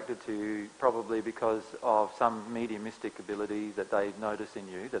are attracted to you, probably because of some mediumistic ability that they notice in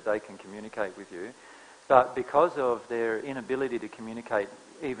you, that they can communicate with you. But because of their inability to communicate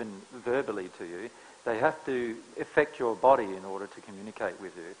even verbally to you, they have to affect your body in order to communicate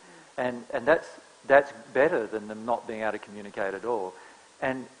with you. And that's better than them not being able to communicate at all.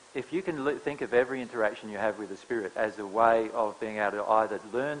 And if you can think of every interaction you have with a spirit as a way of being able to either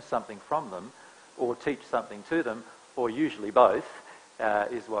learn something from them or teach something to them, or usually both,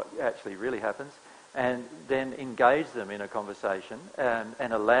 is what actually really happens, and then engage them in a conversation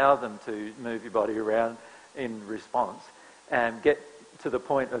and allow them to move your body around in response, and get to the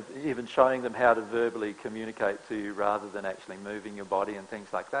point of even showing them how to verbally communicate to you rather than actually moving your body and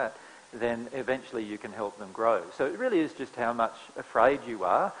things like that, then eventually you can help them grow. So it really is just how much afraid you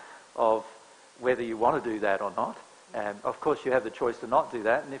are of whether you want to do that or not. And of course you have the choice to not do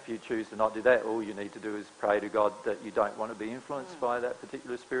that, and if you choose to not do that, all you need to do is pray to God that you don't want to be influenced by that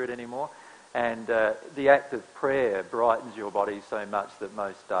particular spirit anymore, And the act of prayer brightens your body so much that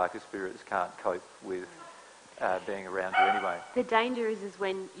most darker spirits can't cope with being around you anyway. The danger is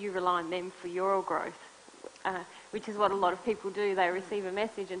when you rely on them for your growth, which is what a lot of people do. They receive a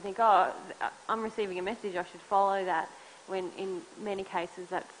message and think, oh, I'm receiving a message, I should follow that, when in many cases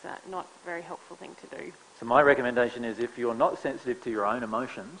that's not a very helpful thing to do. So my recommendation is if you're not sensitive to your own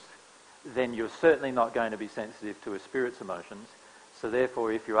emotions, then you're certainly not going to be sensitive to a spirit's emotions. So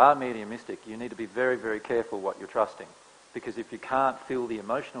therefore, if you are mediumistic, you need to be very, very careful what you're trusting. Because if you can't feel the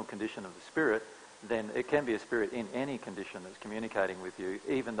emotional condition of the spirit, then it can be a spirit in any condition that's communicating with you,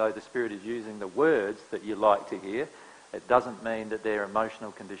 even though the spirit is using the words that you like to hear. It doesn't mean that their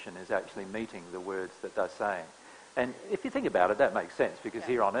emotional condition is actually meeting the words that they're saying. And if you think about it, that makes sense, because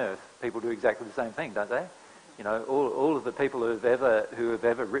here on Earth, people do exactly the same thing, don't they? You know, all of the people who have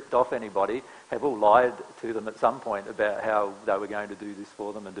ever ripped off anybody have all lied to them at some point about how they were going to do this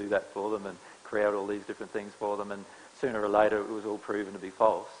for them and do that for them and create all these different things for them, and sooner or later it was all proven to be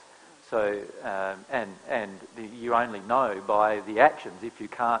false. So, you only know by the actions if you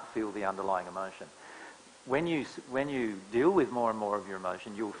can't feel the underlying emotion. When you deal with more and more of your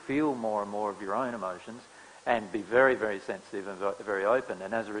emotion, you'll feel more and more of your own emotions and be very, very sensitive and very open.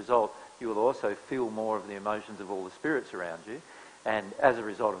 And as a result, you will also feel more of the emotions of all the spirits around you. And as a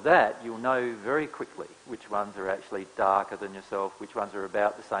result of that, you'll know very quickly which ones are actually darker than yourself, which ones are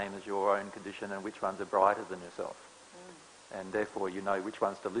about the same as your own condition, and which ones are brighter than yourself. And therefore you know which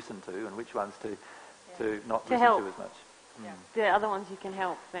ones to listen to and which ones to not listen to as much. Yeah. The other ones you can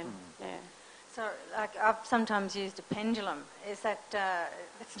help then. Yeah. So, like, I've sometimes used a pendulum. Is that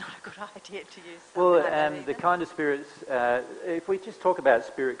it's not a good idea to use? Well, like that the kind of spirits. If we just talk about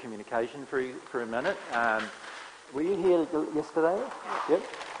spirit communication for a minute, were you here yesterday? Yep.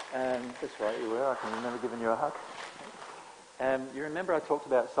 That's right, you were. I can remember giving you a hug. You remember I talked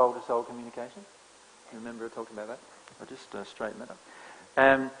about soul-to-soul communication? You remember I talked about that? I'll just straighten that up.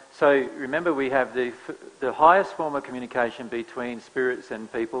 So remember, we have the highest form of communication between spirits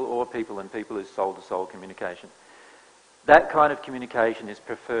and people, or people and people, is soul-to-soul communication. That kind of communication is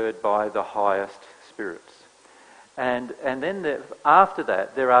preferred by the highest spirits. And then after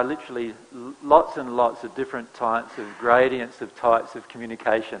that, there are literally lots and lots of different types of gradients of types of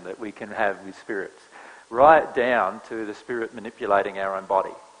communication that we can have with spirits, right down to the spirit manipulating our own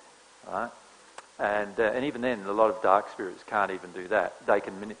body, right? And even then, a lot of dark spirits can't even do that.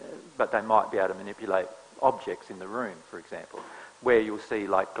 But they might be able to manipulate objects in the room, for example, where you'll see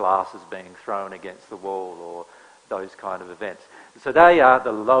like glasses being thrown against the wall or those kind of events. So they are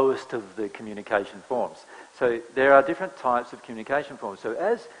the lowest of the communication forms. So there are different types of communication forms. So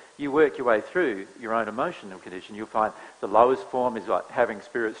as you work your way through your own emotional condition, you'll find the lowest form is like having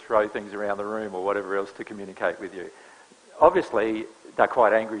spirits throw things around the room or whatever else to communicate with you. Obviously, they're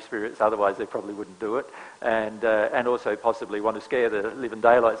quite angry spirits, otherwise they probably wouldn't do it, and also possibly want to scare the living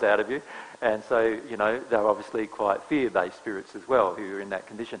daylights out of you. And so, you know, they're obviously quite fear-based spirits as well who are in that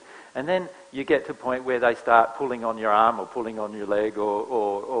condition. And then you get to a point where they start pulling on your arm or pulling on your leg or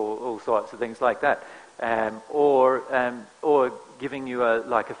all sorts of things like that. Or giving you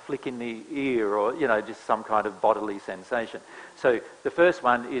like a flick in the ear, or, you know, just some kind of bodily sensation. So the first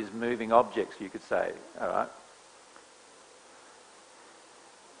one is moving objects, you could say, all right?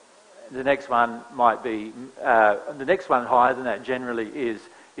 The next one might be, the next one higher than that generally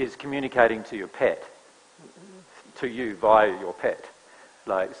is communicating to your pet, to you via your pet.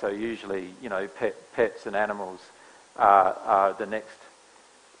 Like, so usually, you know, pets and animals are the next.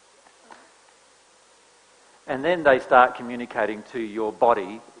 And then they start communicating to your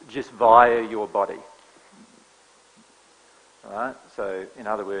body just via your body. All right? So, in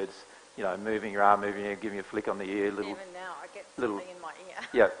other words, you know, moving your arm, moving your ear, giving you a flick on the ear, little. Even now, I get something in my ear.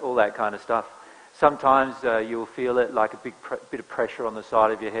 Yeah, all that kind of stuff. Sometimes you'll feel it like a big bit of pressure on the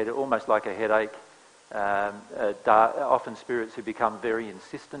side of your head, almost like a headache. Often spirits who become very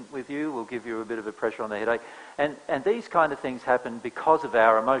insistent with you will give you a bit of a pressure on the headache. And these kind of things happen because of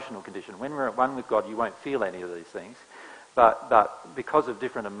our emotional condition. When we're at one with God, you won't feel any of these things. But because of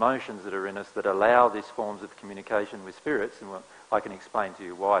different emotions that are in us that allow these forms of communication with spirits, and I can explain to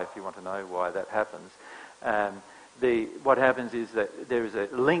you why if you want to know why that happens. What happens is that there is a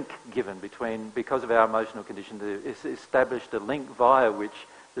link given because of our emotional condition, it's established a link via which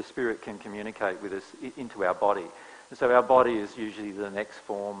the spirit can communicate with us into our body. And so our body is usually the next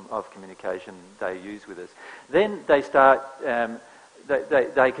form of communication they use with us. Then they start,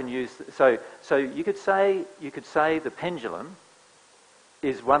 they can use, so you could say the pendulum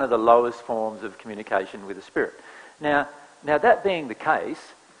is one of the lowest forms of communication with the spirit. Now that being the case,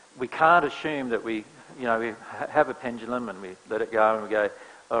 we can't assume that we have a pendulum and we let it go and we go,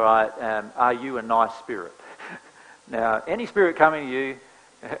 all right, are you a nice spirit? Now, any spirit coming to you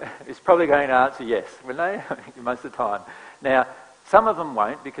is probably going to answer yes, will they? Most of the time. Now, some of them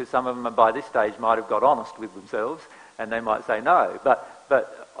won't, because some of them by this stage might have got honest with themselves and they might say no.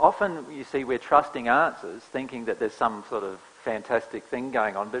 But often you see we're trusting answers, thinking that there's some sort of fantastic thing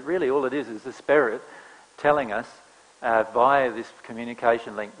going on, but really all it is the spirit telling us via this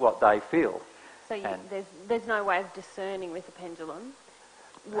communication link what they feel. So there's no way of discerning with the pendulum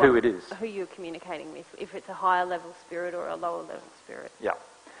who it is, who you're communicating with, if it's a higher level spirit or a lower level spirit. Yeah.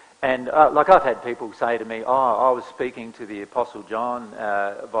 And like I've had people say to me, I was speaking to the Apostle John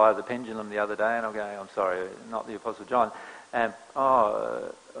via the pendulum the other day, and I'm going, I'm sorry, not the Apostle John. And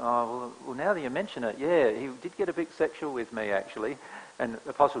well, now that you mention it, yeah, he did get a bit sexual with me actually. And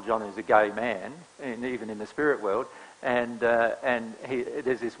Apostle John is a gay man, even in the spirit world. And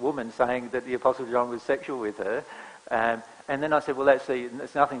there's this woman saying that the Apostle John was sexual with her. And then I said, well,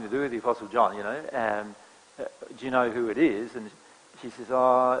 it's nothing to do with the Apostle John, you know. Do you know who it is? And she says,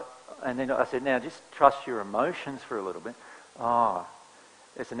 and then I said, now just trust your emotions for a little bit.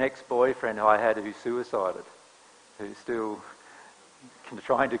 It's an ex-boyfriend who I had who suicided, who's still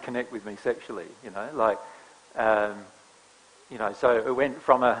trying to connect with me sexually, you know, like, you know, so it went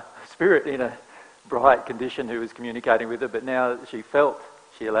from a spirit in a bright condition who was communicating with her, but now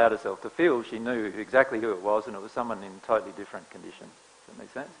she allowed herself to feel, she knew exactly who it was, and it was someone in a totally different condition. Does that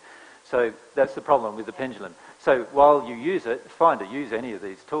make sense? So that's the problem with the pendulum. So while you use it, it's fine to use any of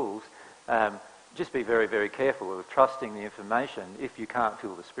these tools, just be very, very careful of trusting the information if you can't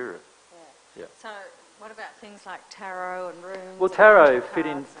feel the spirit. Yeah. So what about things like tarot and runes? Well, tarot fit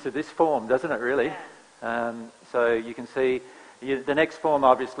into this form, doesn't it, really? Yeah. So you can see, the next form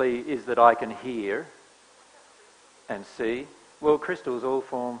obviously is that I can hear and see. Well, crystals all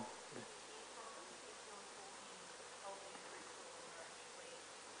form...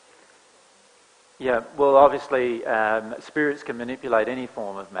 Yeah, well, obviously, spirits can manipulate any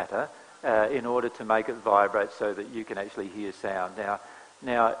form of matter in order to make it vibrate so that you can actually hear sound.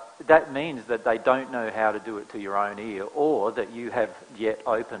 Now, that means that they don't know how to do it to your own ear, or that you have yet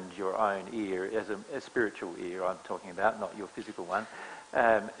opened your own ear as a spiritual ear, I'm talking about, not your physical one,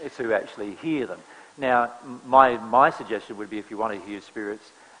 to actually hear them. Now, my suggestion would be, if you want to hear spirits,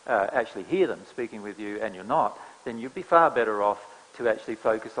 actually hear them speaking with you, and you're not, then you'd be far better off to actually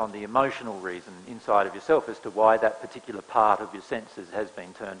focus on the emotional reason inside of yourself as to why that particular part of your senses has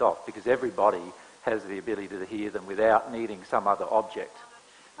been turned off, because everybody has the ability to hear them without needing some other object.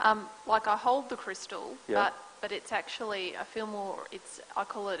 Like I hold the crystal, yeah. but it's actually, I feel more, I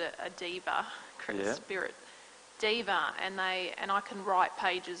call it a diva, yeah. spirit diva, and I can write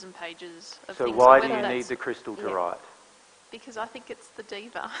pages and pages of so things. So why do you need the crystal to write? Because I think it's the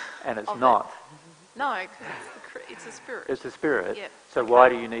diva. And it's not. No, because it's a spirit. It's a spirit? Yep. So why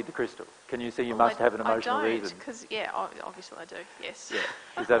do you need the crystal? Can you see you must have an emotional reason? I don't, because, obviously I do, yes. Yeah.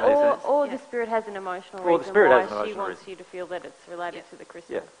 Does that make sense? Or the spirit has an emotional Or reason the spirit why has an emotional she wants reason. you to feel that it's related to the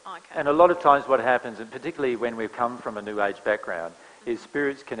crystal. Yeah. Okay. And a lot of times what happens, and particularly when we've come from a New Age background, is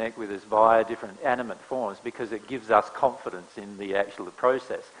spirits connect with us via different animate forms because it gives us confidence in the actual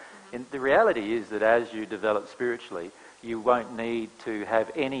process. Mm-hmm. And the reality is that as you develop spiritually, you won't need to have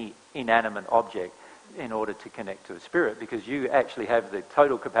any inanimate object in order to connect to a spirit, because you actually have the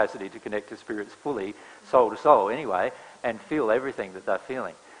total capacity to connect to spirits fully, soul to soul anyway, and feel everything that they're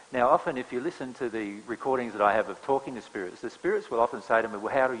feeling. Now, often if you listen to the recordings that I have of talking to spirits, the spirits will often say to me,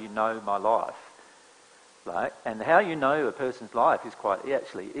 well, how do you know my life? Like, and how you know a person's life is quite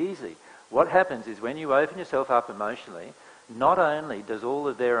actually easy. What happens is when you open yourself up emotionally, not only does all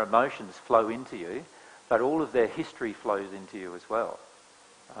of their emotions flow into you, but all of their history flows into you as well.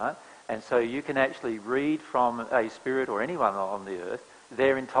 Right? And so you can actually read from a spirit or anyone on the earth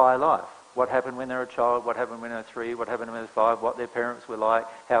their entire life. What happened when they were a child, what happened when they were 3, what happened when they were 5, what their parents were like,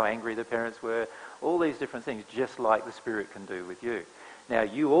 how angry their parents were, all these different things, just like the spirit can do with you. Now,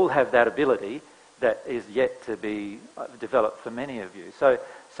 you all have that ability that is yet to be developed for many of you. So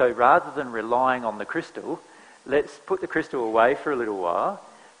rather than relying on the crystal, let's put the crystal away for a little while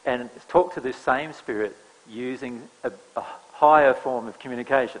and talk to this same spirit using a higher form of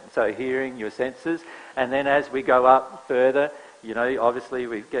communication. So hearing, your senses, and then as we go up further, you know, obviously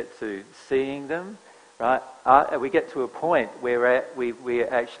we get to seeing them, right? We get to a point where we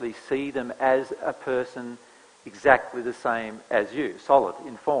actually see them as a person exactly the same as you, solid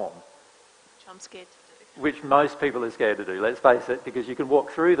in form. Which I'm scared to do. Which most people are scared to do, let's face it, because you can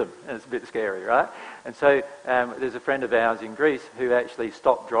walk through them and it's a bit scary, right? And so there's a friend of ours in Greece who actually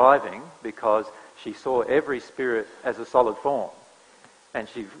stopped driving because she saw every spirit as a solid form. And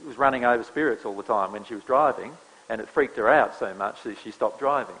she was running over spirits all the time when she was driving. and it freaked her out so much that she stopped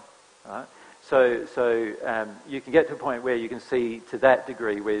driving. Right? So you can get to a point where you can see to that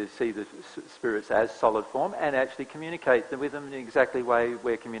degree where you see the spirits as solid form and actually communicate with them in exactly the way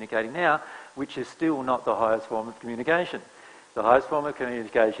we're communicating now, which is still not the highest form of communication. The highest form of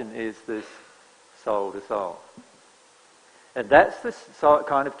communication is this soul to soul. And that's the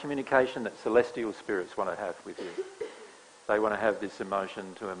kind of communication that celestial spirits want to have with you. They want to have this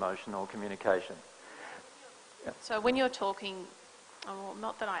emotion to emotional communication. Yeah. So when you're talking, well,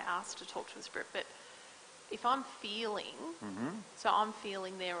 not that I asked to talk to the spirit, but if I'm feeling, so I'm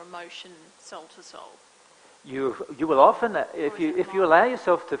feeling their emotion soul to soul. You will often, if you allow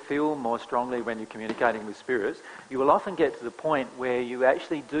yourself to feel more strongly when you're communicating with spirits, you will often get to the point where you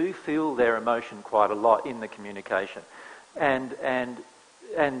actually do feel their emotion quite a lot in the communication.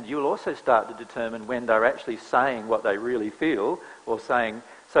 And you'll also start to determine when they're actually saying what they really feel or saying.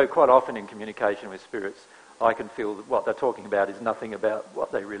 So quite often in communication with spirits, I can feel that what they're talking about is nothing about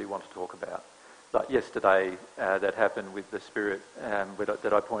what they really want to talk about. Like yesterday, that happened with the spirit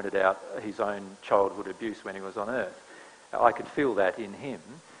that I pointed out, his own childhood abuse when he was on Earth. I could feel that in him,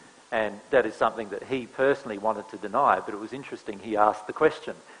 and that is something that he personally wanted to deny, but it was interesting, he asked the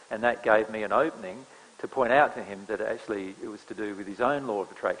question, and that gave me an opening to point out to him that actually it was to do with his own law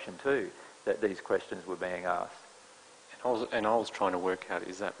of attraction too, that these questions were being asked. And I was trying to work out,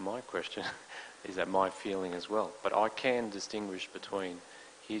 is that my question? Is that my feeling as well? But I can distinguish between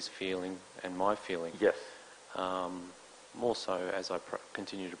his feeling and my feeling. Yes. More so as I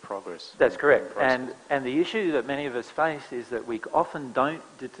continue to progress. That's correct. And the issue that many of us face is that we often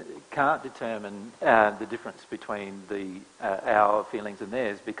can't determine the difference between our feelings and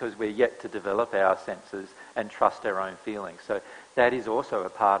theirs because we're yet to develop our senses and trust our own feelings. So that is also a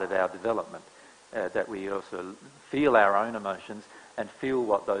part of our development, that we also feel our own emotions and feel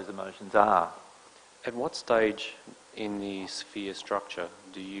what those emotions are. At what stage in the sphere structure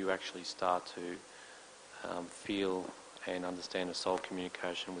do you actually start to feel and understand a soul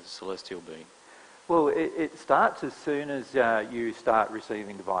communication with a celestial being? Well, it starts as soon as you start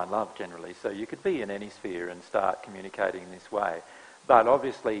receiving divine love generally. So you could be in any sphere and start communicating in this way. But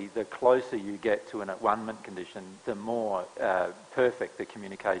obviously the closer you get to an at-one-ment condition, the more perfect the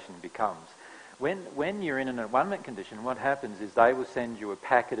communication becomes. When you're in an at-one-ment condition, what happens is they will send you a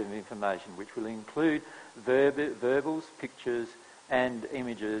packet of information which will include verbals, pictures and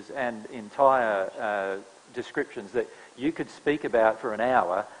images and entire descriptions that you could speak about for an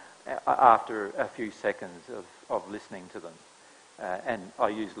hour after a few seconds of listening to them. And I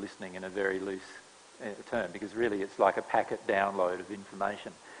use listening in a very loose term because really it's like a packet download of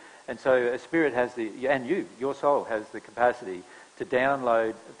information. And so a spirit has your soul has the capacity to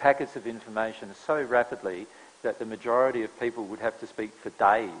download packets of information so rapidly that the majority of people would have to speak for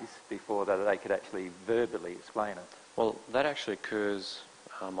days before they could actually verbally explain it. Well, that actually occurs,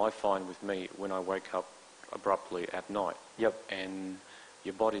 I find with me, when I wake up abruptly at night. Yep. And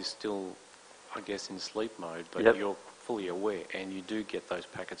your body's still, I guess, in sleep mode, but yep. You're fully aware and you do get those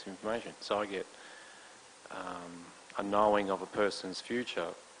packets of information. So I get a knowing of a person's future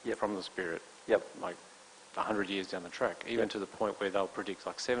yep. from the spirit, yep. like 100 years down the track, even yep. to the point where they'll predict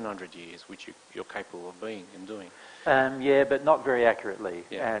like 700 years, which you're capable of being and doing. Yeah, but not very accurately.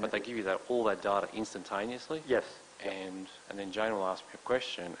 Yeah, but they give you all that data instantaneously. Yes. And then Jane will ask me a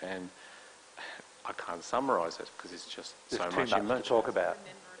question and I can't summarise it because it's just There's so too much much to talk about.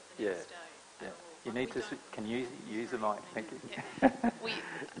 The Yeah. next day. Yeah. You need to. Can you use the mic? Thank you. Yeah. We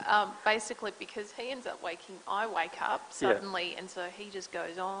basically, because he ends up I wake up suddenly, and so he just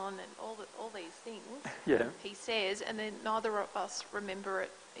goes on and all these things. Yeah. He says, and then neither of us remember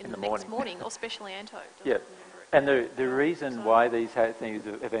it in the morning. next morning, or especially Anto. Yeah. Remember it. And the reason why these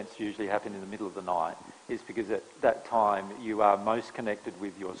events usually happen in the middle of the night is because at that time you are most connected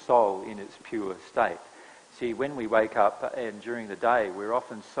with your soul in its pure state. See, when we wake up and during the day, we're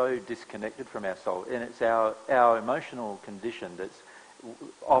often so disconnected from our soul, and it's our emotional condition that's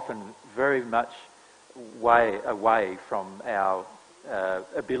often very much way away from our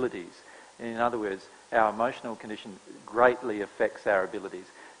abilities. In other words, our emotional condition greatly affects our abilities.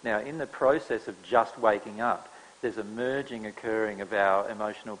 Now, in the process of just waking up, there's a merging occurring of our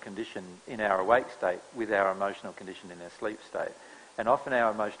emotional condition in our awake state with our emotional condition in our sleep state. And often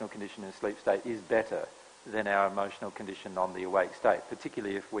our emotional condition in sleep state is better than our emotional condition on the awake state,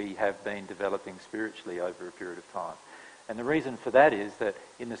 particularly if we have been developing spiritually over a period of time. And the reason for that is that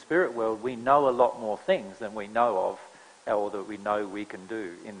in the spirit world we know a lot more things than we know of or that we know we can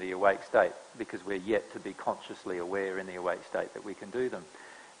do in the awake state because we're yet to be consciously aware in the awake state that we can do them.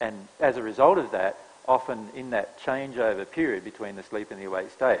 And as a result of that, often in that changeover period between the sleep and the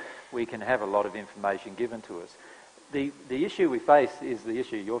awake state, we can have a lot of information given to us. the issue we face is the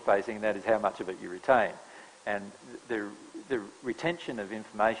issue you're facing, and that is how much of it you retain. And the retention of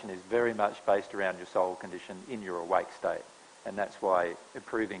information is very much based around your soul condition in your awake state. And that's why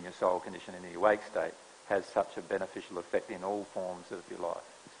improving your soul condition in the awake state has such a beneficial effect in all forms of your life.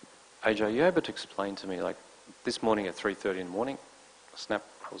 AJ, are you able to explain to me, like this morning at 3:30 in the morning, I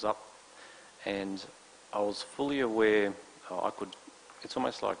was up, and I was fully aware, it's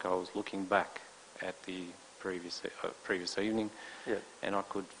almost like I was looking back at the previous evening, and I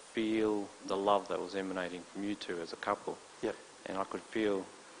could feel the love that was emanating from you two as a couple. Yep. And I could feel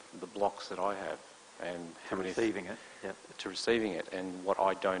the blocks that I have and how many receiving it. Yep. To receiving it and what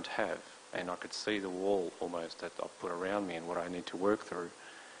I don't have. And I could see the wall almost that I've put around me and what I need to work through.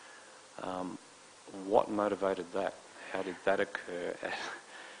 What motivated that? How did that occur?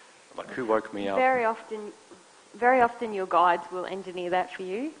 Like, who woke me up? Very often your guides will engineer that for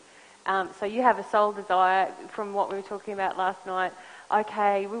you. So you have a soul desire from what we were talking about last night.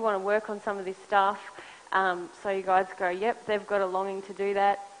 Okay, we want to work on some of this stuff. So your guides go, yep, they've got a longing to do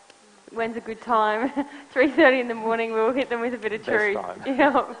that. When's a good time? 3:30 in the morning, we'll hit them with a bit of truth.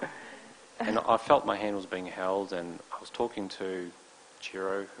 Yeah. And I felt my hand was being held, and I was talking to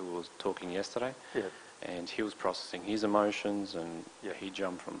Chiro, who was talking yesterday, and he was processing his emotions, and he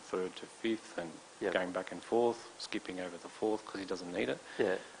jumped from third to fifth and going back and forth, skipping over the fourth because he doesn't need it.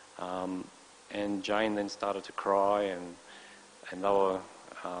 And Jane then started to cry, and they were,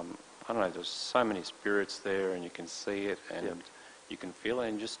 I don't know, there's so many spirits there, and you can see it, and you can feel it,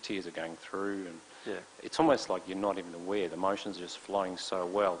 and just tears are going through, and it's almost like you're not even aware. The emotions are just flowing so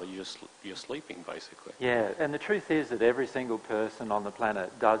well that you're sleeping, basically. Yeah, and the truth is that every single person on the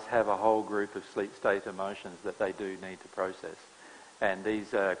planet does have a whole group of sleep state emotions that they do need to process. And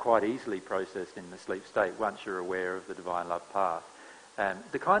these are quite easily processed in the sleep state once you're aware of the Divine Love Path.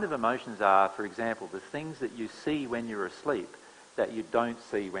 The kind of emotions are, for example, the things that you see when you're asleep that you don't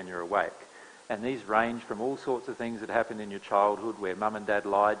see when you're awake. And these range from all sorts of things that happened in your childhood where mum and dad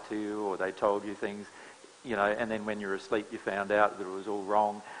lied to you or they told you things, you know, and then when you're asleep you found out that it was all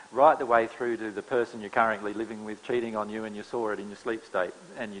wrong, right the way through to the person you're currently living with cheating on you and you saw it in your sleep state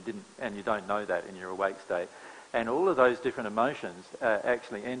and you don't know that in your awake state. And all of those different emotions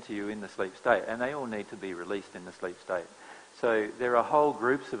actually enter you in the sleep state, and they all need to be released in the sleep state. So there are whole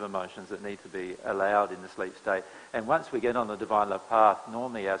groups of emotions that need to be allowed in the sleep state. And once we get on the Divine Love Path,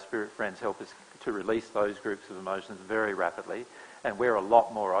 normally our spirit friends help us to release those groups of emotions very rapidly. And we're a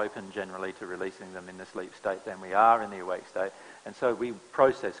lot more open generally to releasing them in the sleep state than we are in the awake state. And so we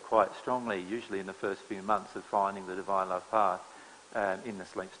process quite strongly, usually in the first few months of finding the Divine Love Path in the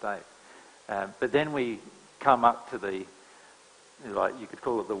sleep state. But then we come up to the, like you could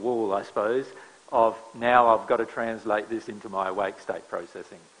call it the wall, I suppose, of now I've got to translate this into my awake state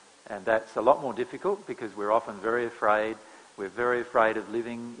processing. And that's a lot more difficult because we're often very afraid. We're very afraid of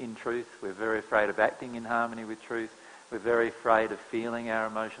living in truth. We're very afraid of acting in harmony with truth. We're very afraid of feeling our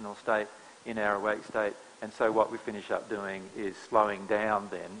emotional state in our awake state. And so what we finish up doing is slowing down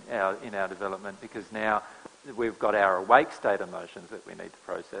then in our development, because now we've got our awake state emotions that we need to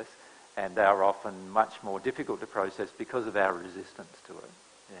process, and they're often much more difficult to process because of our resistance to it.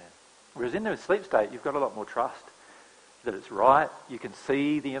 Yeah. Whereas in the sleep state, you've got a lot more trust that it's right. You can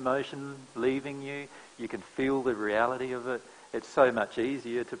see the emotion leaving you. You can feel the reality of it. It's so much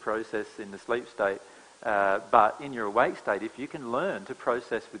easier to process in the sleep state. But in your awake state, if you can learn to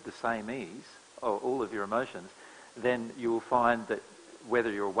process with the same ease all of your emotions, then you will find that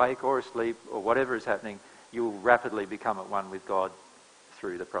whether you're awake or asleep or whatever is happening, you'll rapidly become at one with God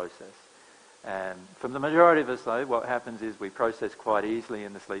through the process. And from the majority of us, though, what happens is we process quite easily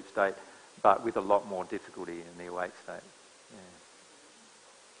in the sleep state, but with a lot more difficulty in the awake state. Yeah.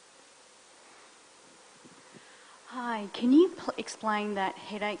 Hi, can you explain that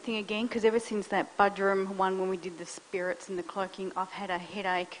headache thing again? Because ever since that Budrum one, when we did the spirits and the cloaking, I've had a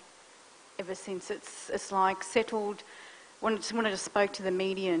headache ever since. It's like settled. When I just spoke to the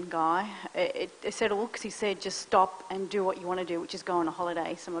median guy, it settled because he said just stop and do what you want to do, which is go on a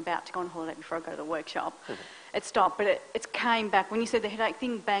holiday. So I'm about to go on holiday before I go to the workshop. It stopped, but it came back. When you said the headache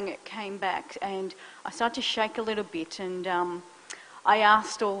thing, bang, it came back. And I started to shake a little bit. And I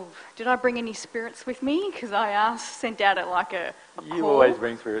asked did I bring any spirits with me? Because I sent out a call. You always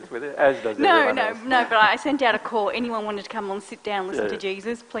bring spirits with it, as does everyone else. No, but I sent out a call. Anyone wanted to come along, sit down, listen to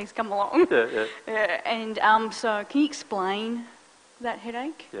Jesus, please come along. And so can you explain that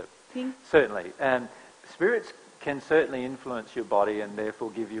headache thing? Certainly. Spirits can certainly influence your body and therefore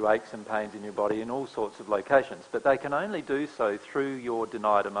give you aches and pains in your body in all sorts of locations, but they can only do so through your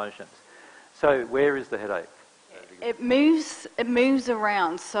denied emotions. So where is the headache? It moves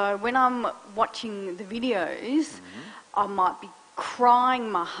around. So when I'm watching the videos, I might be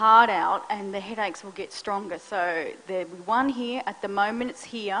crying my heart out and the headaches will get stronger. So there'll be one here. At the moment it's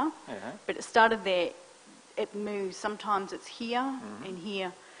here, but it started there. It moves. Sometimes it's here and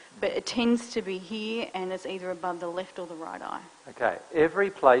here, but it tends to be here, and it's either above the left or the right eye. Okay. Every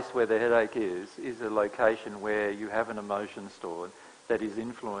place where the headache is a location where you have an emotion stored that is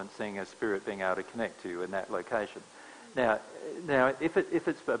influencing a spirit being able to connect to you in that location. Now, if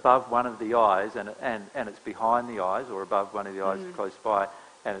it's above one of the eyes and it's behind the eyes or above one of the eyes close by,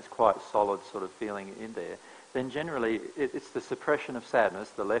 and it's quite solid sort of feeling in there, then generally it's the suppression of sadness.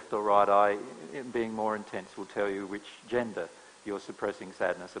 The left or right eye, being more intense, will tell you which gender you're suppressing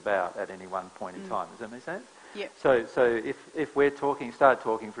sadness about at any one point in time. Does that make sense? Yep. So if we're start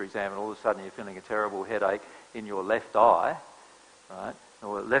talking, for example, all of a sudden you're feeling a terrible headache in your left eye, right?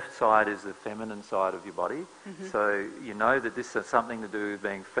 Or the left side is the feminine side of your body. So you know that this has something to do with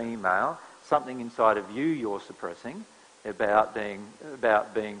being female, something inside of you you're suppressing about being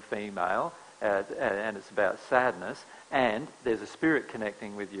female, and it's about sadness, and there's a spirit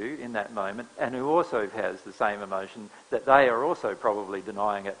connecting with you in that moment, and who also has the same emotion that they are also probably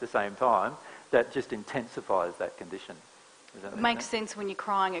denying at the same time, that just intensifies that condition. Does that It makes sense when you're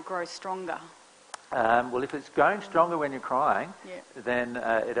crying, it grows stronger. Well, if it's going stronger when you're crying, then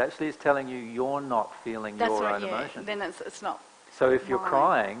it actually is telling you you're not feeling your own emotion. Then it's not. So if you're mine.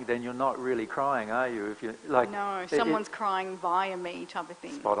 crying, then you're not really crying, are you? If you like, No, someone's crying via me type of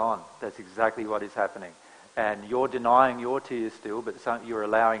thing. Spot on. That's exactly what is happening. And you're denying your tears still, but you're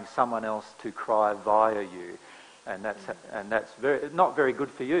allowing someone else to cry via you. And that's not very good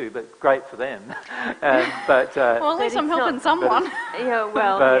for you, but great for them. But well, at least I'm helping someone.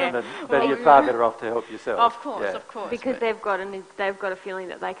 But you're far better off to help yourself. Of course. Because they've got a feeling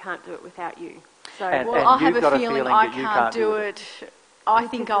that they can't do it without you. So I have a feeling I that you can't do it. I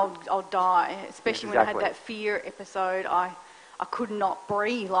think I'll die, especially when I had that fear episode. I could not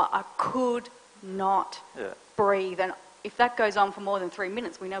breathe. Like I could not breathe, and if that goes on for more than 3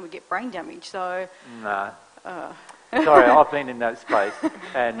 minutes, we know we get brain damage. So. Nah. Sorry, I've been in that space,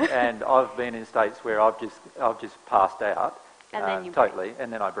 and I've been in states where I've just passed out totally,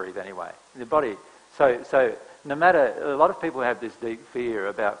 and then I breathe anyway. The body. So no matter, a lot of people have this deep fear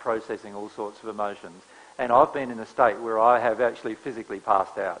about processing all sorts of emotions, and I've been in a state where I have actually physically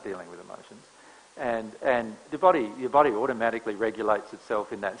passed out dealing with emotions, and your body automatically regulates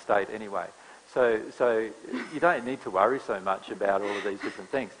itself in that state anyway. So you don't need to worry so much about all of these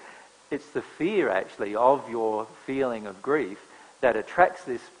different things. It's the fear, actually, of your feeling of grief that attracts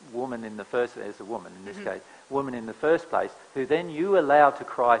this woman in the first, as a woman in this case, woman in the first place, who then you allow to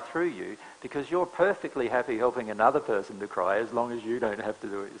cry through you because you're perfectly happy helping another person to cry as long as you don't have to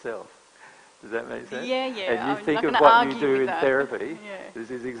do it yourself. Does that make sense? Yeah. And you think of what you do in therapy.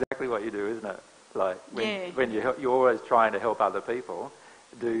 This is exactly what you do, isn't it? Like when you're always trying to help other people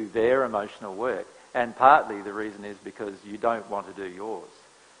do their emotional work. And partly the reason is because you don't want to do yours.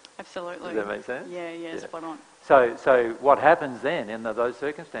 Absolutely. Does that make sense? Yeah, spot on. So what happens then in those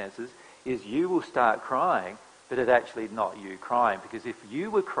circumstances is you will start crying, but it's actually not you crying, because if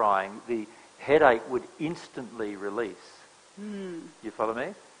you were crying, the headache would instantly release. You follow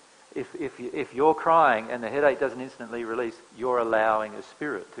me? If you're crying and the headache doesn't instantly release, you're allowing a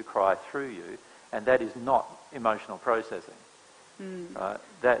spirit to cry through you, and that is not emotional processing. Right?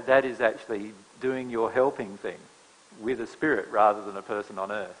 That is actually doing your helping thing with a spirit rather than a person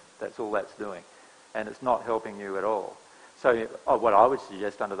on earth. That's all that's doing. And it's not helping you at all. So what I would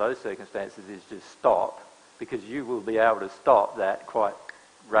suggest under those circumstances is just stop, because you will be able to stop that quite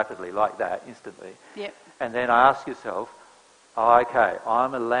rapidly, like that, instantly. Yep. And then ask yourself, okay,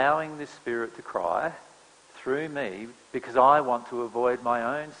 I'm allowing this spirit to cry through me because I want to avoid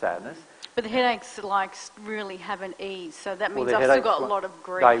my own sadness. But the headaches really haven't eased, so that means I've still got a lot of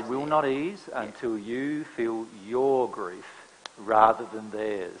grief. They will not ease until you feel your grief rather than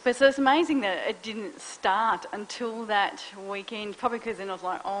theirs. But so it's amazing that it didn't start until that weekend, probably because then I was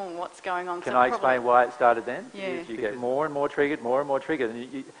like, oh, what's going on? Can I explain why it started then? Yeah. You get more and more triggered.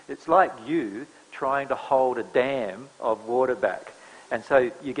 And it's like you trying to hold a dam of water back. And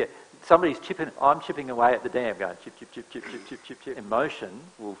so you get... I'm chipping away at the dam, going chip, chip, chip, chip, chip, chip, chip, chip. Emotion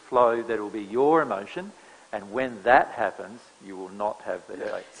will flow, that will be your emotion, and when that happens, you will not have the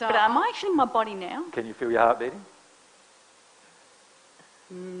headache. So, but am I actually in my body now? Can you feel your heart beating?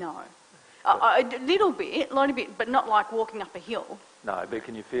 No. A little bit, but not like walking up a hill. No, but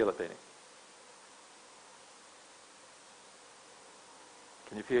can you feel it beating?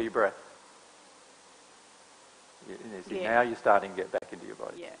 Can you feel your breath? Now you're starting to get back into your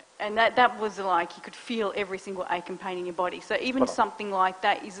body. Yeah, and that was like you could feel every single ache and pain in your body. So even something like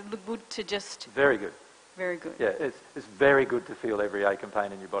that is good to just... Very good. Very good. Yeah, it's very good to feel every ache and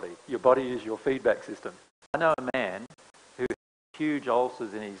pain in your body. Your body is your feedback system. I know a man who has huge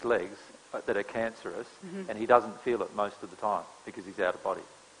ulcers in his legs that are cancerous, and he doesn't feel it most of the time because he's out of body.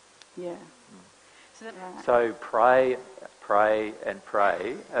 Yeah. So pray and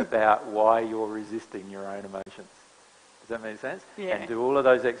pray about why you're resisting your own emotions. Does that make sense? Yeah. And do all of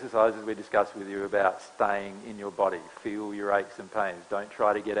those exercises we discussed with you about staying in your body. Feel your aches and pains. Don't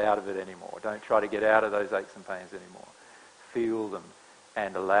try to get out of it anymore. Don't try to get out of those aches and pains anymore. Feel them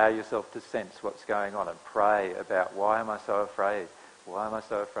and allow yourself to sense what's going on and pray about why am I so afraid? Why am I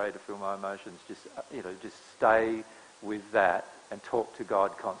so afraid to feel my emotions? Just stay with that and talk to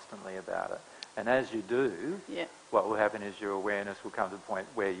God constantly about it. And as you do, what will happen is your awareness will come to the point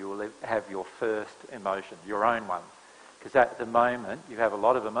where you will have your first emotion, your own one. Because at the moment, you have a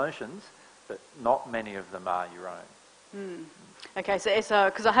lot of emotions, but not many of them are your own. Okay, so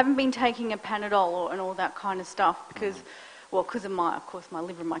because I haven't been taking a Panadol and all that kind of stuff because, because of my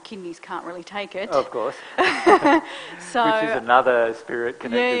liver and my kidneys can't really take it. Of course. So, which is another spirit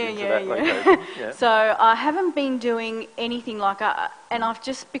connected into that location. Yeah. So I haven't been doing anything like and I've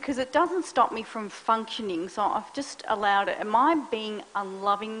just, because it doesn't stop me from functioning, so I've just allowed it. Am I being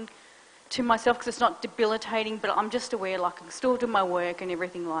unloving to myself because it's not debilitating, but I'm just aware, like I can still do my work and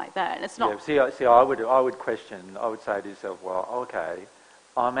everything like that. And it's not. Yeah, see, I would question. I would say to yourself, well, okay,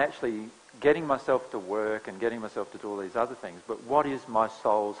 I'm actually getting myself to work and getting myself to do all these other things, but what is my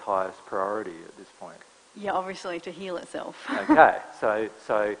soul's highest priority at this point? Yeah, obviously to heal itself. Okay, so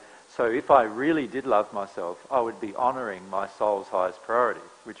if I really did love myself, I would be honouring my soul's highest priority,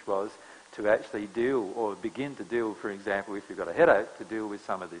 which was to actually deal or begin to deal, for example, if you've got a headache, to deal with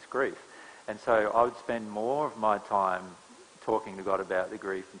some of this grief. And so I would spend more of my time talking to God about the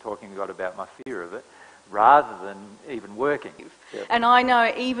grief and talking to God about my fear of it, rather than even working. Yep. And I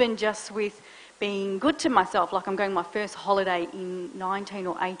know even just with being good to myself, like I'm going my first holiday in 19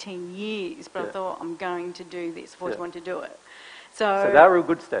 or 18 years, but I thought I'm going to do this, I've always wanted to do it. So they were all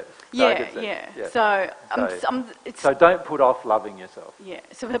good steps. Yeah. So don't put off loving yourself. Yeah.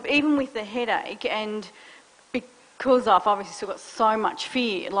 So even with the headache, and because I've obviously still got so much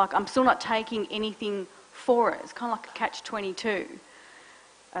fear, like I'm still not taking anything for it. It's kind of like a catch-22.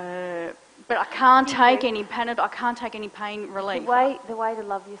 But I can't take any Panadol. I can't take any pain relief. The way to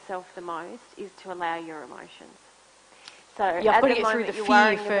love yourself the most is to allow your emotions. So I've got to get through the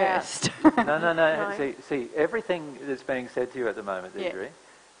fear first. No. See, everything that's being said to you at the moment, Deidre,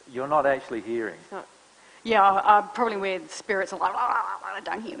 you're not actually hearing. Yeah, I'm probably where the spirits are like,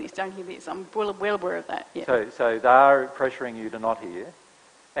 don't hear this. I'm well aware of that. Yeah. So they're pressuring you to not hear,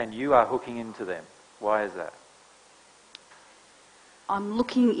 and you are hooking into them. Why is that? I'm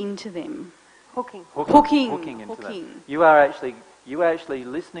looking into them. Hooking into them. You are actually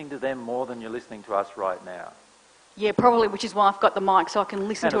listening to them more than you're listening to us right now. Yeah, probably, which is why I've got the mic so I can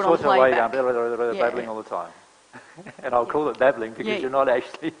listen to it on playback. Babbling all the time. And I'll call it babbling because you're not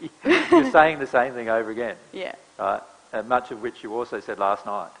actually, you're saying the same thing over again. Yeah. Right? And much of which you also said last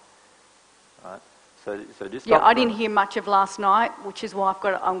night. Right? So just stop. Yeah, I didn't hear much of last night, which is why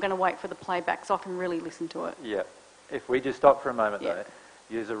I'm going to wait for the playback so I can really listen to it. Yeah. If we just stop for a moment though,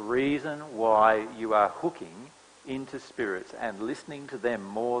 there's a reason why you are hooking into spirits and listening to them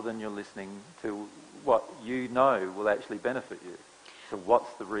more than you're listening to what you know will actually benefit you. So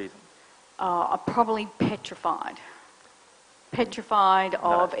what's the reason? I'm probably petrified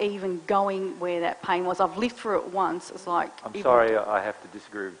of even going where that pain was. I've lived through it once. It's like... I'm sorry, I have to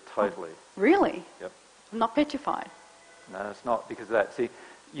disagree totally. Really? Yep. I'm not petrified. No, it's not because of that. See,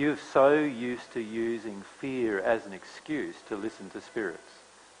 you're so used to using fear as an excuse to listen to spirits.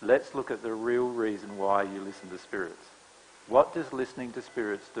 Let's look at the real reason why you listen to spirits. What does listening to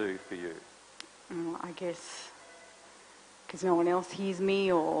spirits do for you? I guess because no one else hears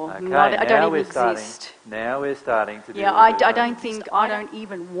me, or okay, I don't even exist. Now we're starting to do. Yeah, I don't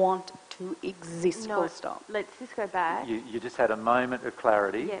even want to exist. No, full stop. Let's just go back. You just had a moment of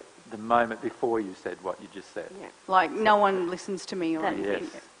clarity. Yep. The moment before you said what you just said. Yep. Like no one listens to me or anything.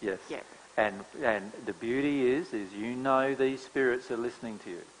 Yes. Yep. And the beauty is you know these spirits are listening to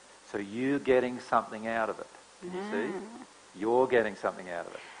you, so you're getting something out of it. You see, you're getting something out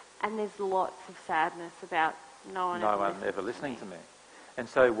of it. And there's lots of sadness about no one ever listening to me. And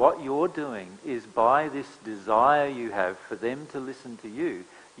so what you're doing is, by this desire you have for them to listen to you,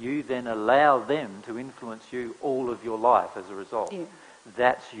 you then allow them to influence you all of your life as a result. Yeah.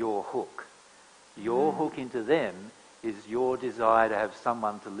 That's your hook. Your hook into them is your desire to have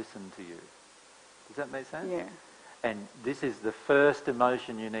someone to listen to you. Does that make sense? Yeah. And this is the first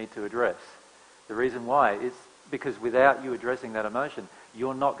emotion you need to address. The reason why is because without you addressing that emotion,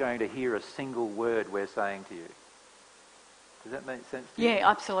 you're not going to hear a single word we're saying to you. Does that make sense to you? Yeah,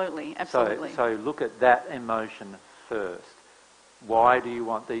 absolutely, absolutely. So look at that emotion first. Why do you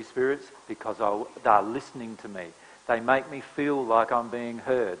want these spirits? Because they're listening to me. They make me feel like I'm being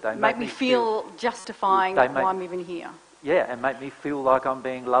heard. They make me feel justifying why I'm even here. Yeah, and make me feel like I'm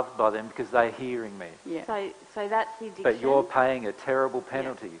being loved by them because they're hearing me. Yeah. So that's the addiction. But you're paying a terrible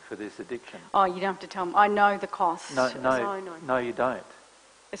penalty for this addiction. Oh, you don't have to tell me. I know the cost. No, you don't.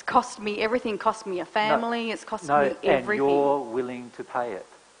 It's cost me everything. Cost me a family. It's cost me everything. And you're willing to pay it.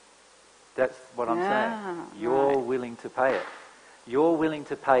 That's what I'm saying. You're willing to pay it. You're willing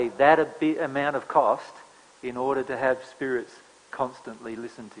to pay that amount of cost in order to have spirits constantly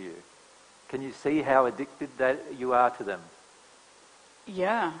listen to you. Can you see how addicted that you are to them?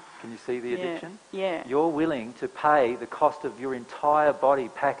 Yeah. Can you see the addiction? Yeah. You're willing to pay the cost of your entire body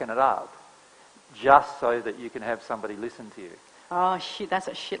packing it up just so that you can have somebody listen to you. Oh, shit, that's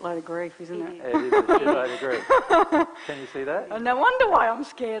a shitload of grief, isn't it? It is a shitload of grief. Can you see that? No wonder why I'm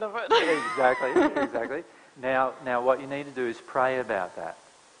scared of it. Exactly. Now what you need to do is pray about that.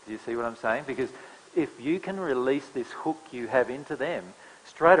 Do you see what I'm saying? Because if you can release this hook you have into them,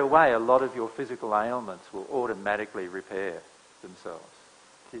 straight away a lot of your physical ailments will automatically repair themselves.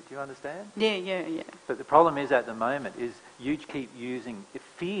 Do you understand? Yeah. But the problem is at the moment is you keep using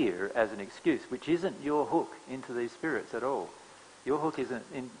fear as an excuse, which isn't your hook into these spirits at all. Your hook isn't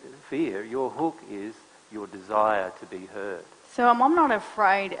in fear. Your hook is your desire to be heard. So I'm not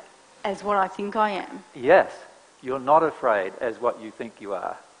afraid as what I think I am. Yes, you're not afraid as what you think you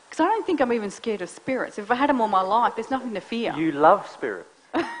are. Because I don't think I'm even scared of spirits. If I had them all my life, there's nothing to fear. You love spirits.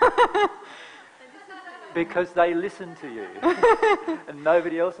 Because they listen to you. And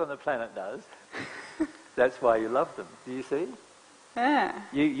nobody else on the planet does. That's why you love them. Do you see? Yeah.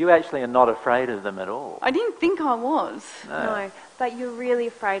 You actually are not afraid of them at all. I didn't think I was. No, but you're really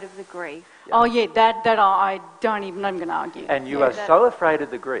afraid of the grief. Yeah. Oh, yeah, that I don't even, I'm not going to argue. And you are so afraid of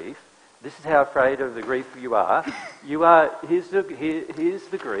the grief. This is how afraid of the grief you are. Here's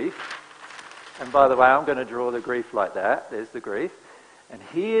the grief. And by the way, I'm going to draw the grief like that. There's the grief. And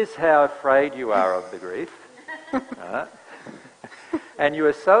here's how afraid you are of the grief. Right? And you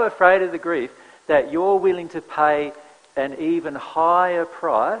are so afraid of the grief that you're willing to pay an even higher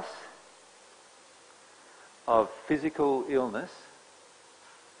price of physical illness,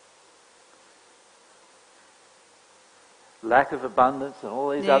 lack of abundance and all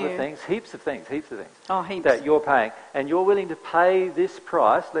these other things, heaps of things. Oh, heaps. That you're paying. And you're willing to pay this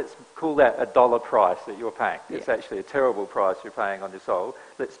price, let's call that a dollar price that you're paying. Yeah. It's actually a terrible price you're paying on your soul.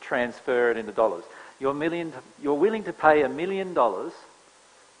 Let's transfer it into dollars. You're willing to pay $1 million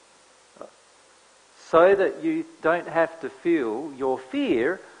so that you don't have to feel your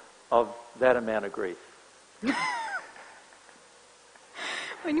fear of that amount of grief.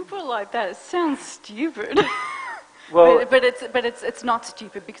 When you put it like that, it sounds stupid. Well, but it's not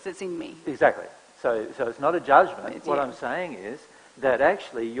stupid because it's in me. Exactly. So it's not a judgment. What yeah. I'm saying is that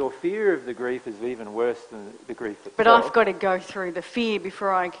actually your fear of the grief is even worse than the grief itself. But I've got to go through the fear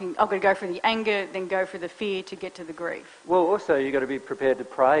before I've got to go through the anger, then go through the fear to get to the grief. Well, also you've got to be prepared to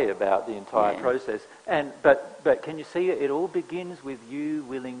pray about the entire process. But can you see it all begins with you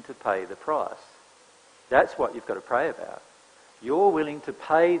willing to pay the price. That's what you've got to pray about. You're willing to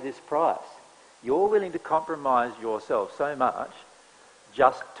pay this price. You're willing to compromise yourself so much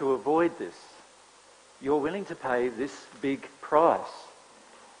just to avoid this. You're willing to pay this big price.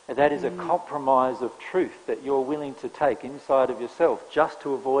 And that is a compromise of truth that you're willing to take inside of yourself just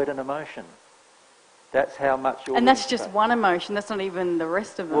to avoid an emotion. That's how much you're willing to pay. And that's just one emotion, that's not even the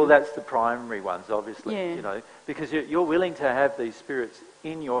rest of them. Well, that's the primary ones, obviously, Yeah. because you're willing to have these spirits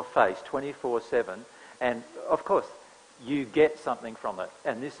in your face 24/7, and of course, you get something from it,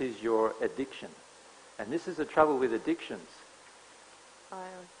 and this is your addiction. And this is the trouble with addictions.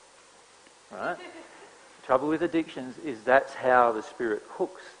 Right? Trouble with addictions is that's how the spirit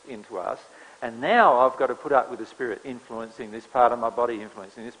hooks into us. And now I've got to put up with the spirit influencing this part of my body,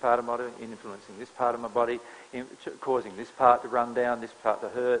 influencing this part of my body, influencing this part of my body, causing this part to run down, this part to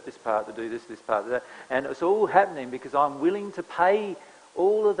hurt, this part to do this part to that. And it's all happening because I'm willing to pay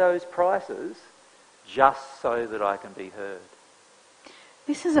all of those prices just so that I can be heard.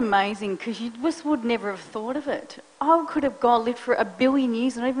 This is amazing because you just would never have thought of it. I could have lived for 1 billion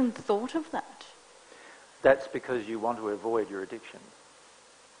years and not even thought of that. That's because you want to avoid your addiction.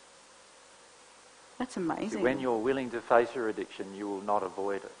 That's amazing. So when you're willing to face your addiction, you will not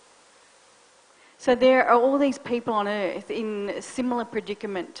avoid it. So there are all these people on earth in a similar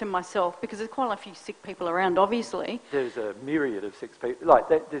predicament to myself, because there's quite a few sick people around, obviously. There's a myriad of sick people. Like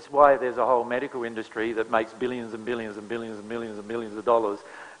that's why there's a whole medical industry that makes billions and billions and billions and millions and millions of dollars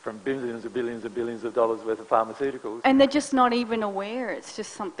from billions and billions and billions of dollars worth of pharmaceuticals. And they're just not even aware. It's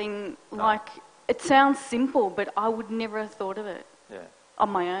just something like, it sounds simple, but I would never have thought of it on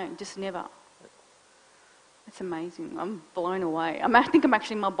my own, just never. It's amazing. I'm blown away. I think I'm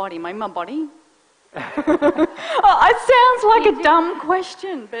actually in my body. Am I in my body? It sounds like a dumb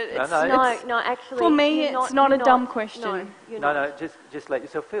question, but it's no, actually, for me, it's not a dumb question. No, you're not. No, just let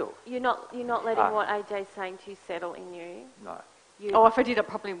yourself feel. You're not letting what AJ's saying to you settle in you. No. If I did, I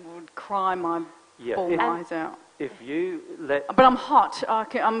probably would cry my ball eyes out. If you let... But I'm hot.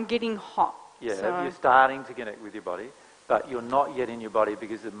 I'm getting hot. Yeah, so. You're starting to connect with your body, but you're not yet in your body,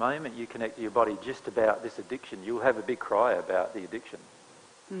 because the moment you connect to your body just about this addiction, you'll have a big cry about the addiction.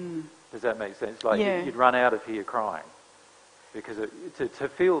 Does that make sense? Like you'd run out of here crying. Because to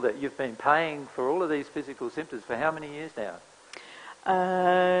feel that you've been paying for all of these physical symptoms for how many years now?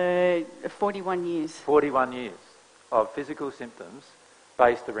 41 years. 41 years of physical symptoms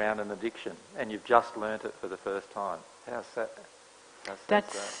based around an addiction, and you've just learnt it for the first time. How's that?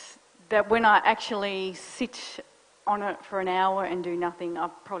 That when I actually sit on it for an hour and do nothing,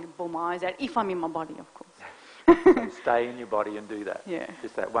 I'll probably bawl my eyes out, if I'm in my body, of course. So stay in your body and do that. Yeah.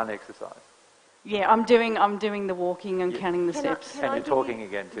 Just that one exercise. Yeah, I'm doing the walking and counting the steps. And you're talking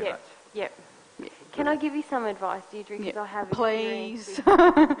again too much. Yep. Can I give you some advice, Deirdre? Because I have please.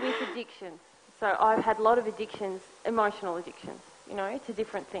 With addictions. So I've had a lot of addictions, emotional addictions, to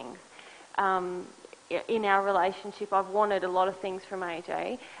different things. In our relationship, I've wanted a lot of things from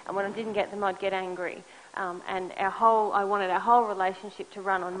AJ, and when I didn't get them, I'd get angry. And I wanted our whole relationship to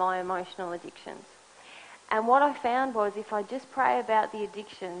run on my emotional addictions. And what I found was, if I just pray about the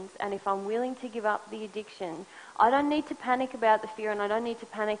addictions, and if I'm willing to give up the addiction, I don't need to panic about the fear, and I don't need to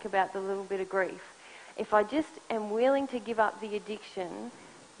panic about the little bit of grief. If I just am willing to give up the addiction,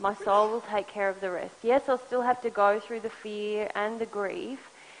 my soul will take care of the rest. Yes, I'll still have to go through the fear and the grief,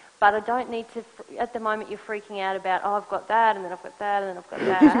 but I don't need to, at the moment you're freaking out about, I've got that, and then I've got that, and then I've got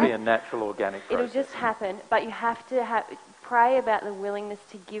that. It'll just be a natural, organic process. It'll just happen, but you have to pray about the willingness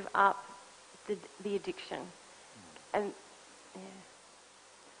to give up the addiction. And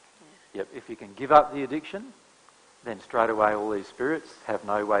Yep, if you can give up the addiction, then straight away all these spirits have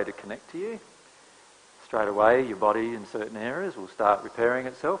no way to connect to you. Straight away your body in certain areas will start repairing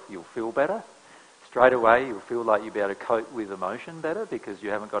itself. You'll feel better. Straight away you'll feel like you'll be able to cope with emotion better, because you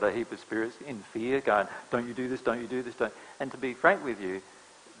haven't got a heap of spirits in fear going, don't you do this, don't you do this, don't. And to be frank with you,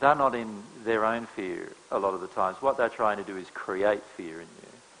 they're not in their own fear a lot of the times. What they're trying to do is create fear in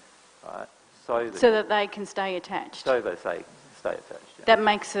you, right? So that they can stay attached. So they say, stay attached. Yeah. That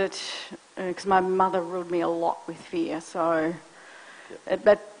makes it, because my mother ruled me a lot with fear, so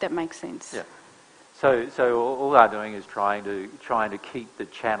that makes sense. Yeah. So all they're doing is trying to keep the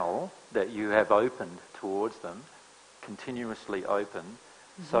channel that you have opened towards them continuously open,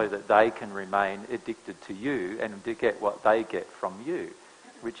 so that they can remain addicted to you and to get what they get from you,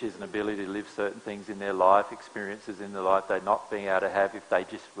 which is an ability to live certain things in their life, experiences in their life they're not being able to have if they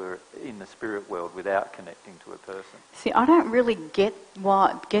just were in the spirit world without connecting to a person. See, I don't really get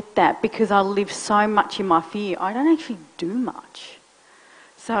that, because I live so much in my fear. I don't actually do much.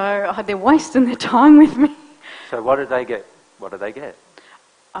 So they're wasting their time with me. So what do they get? What do they get?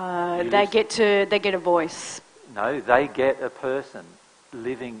 They get a voice. No, they get a person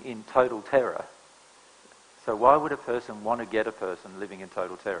living in total terror. So why would a person want to get a person living in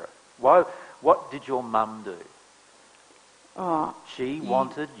total terror? What did your mum do? She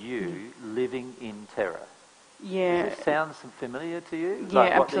wanted you living in terror. Yeah. Does this sound familiar to you? Yeah,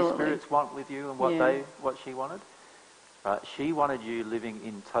 like absolutely. What these spirits want with you and what she wanted? Right, she wanted you living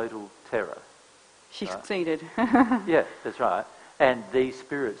in total terror. She succeeded. Yeah, that's right. And these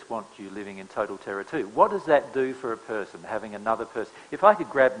spirits want you living in total terror too. What does that do for a person, having another person? If I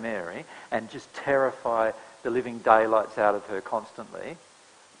could grab Mary and just terrify the living daylights out of her constantly,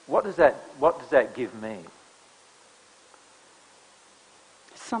 what does that give me?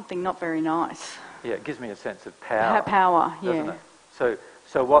 Something not very nice. Yeah, it gives me a sense of power. Power, doesn't yeah. it?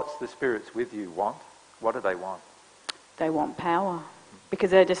 So what's the spirits with you want? What do they want? They want power,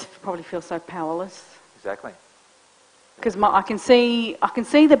 because they just probably feel so powerless. Exactly. Because I can see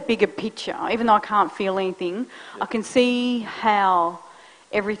the bigger picture, even though I can't feel anything. I can see how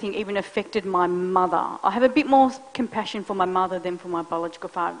everything even affected my mother. I have a bit more compassion for my mother than for my biological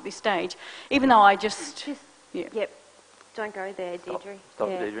father at this stage, even though I just Yep. Don't go there, Deirdre. Stop,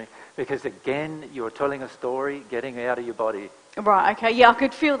 Deirdre. Because again, you're telling a story, getting out of your body. Right, okay. Yeah, I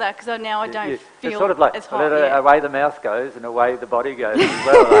could feel that because now I don't feel it's sort of like as hot. away the mouth goes and away the body goes as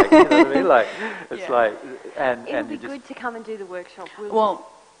well. Like, you know what I mean? Like, it's like, and It'll be you just, good to come and do the workshop. Well,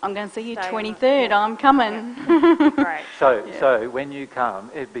 I'm going to see you stay on 23rd. yeah. I'm coming. Great. So when you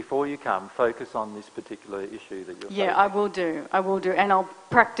come, before you come, focus on this particular issue that you're Yeah, I will do. I will do. And I'll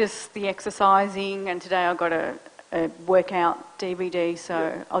practice the exercising. And today I've got a workout DVD,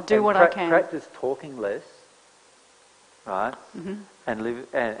 so I'll do what I can. Practice talking less, right?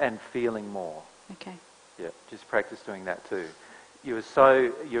 Mm-hmm. And feeling more. Okay. Yeah, just practice doing that too. You're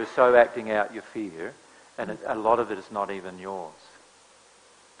so acting out your fear, and a lot of it is not even yours.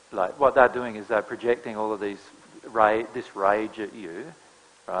 Like what they're doing is they're projecting all of this rage at you,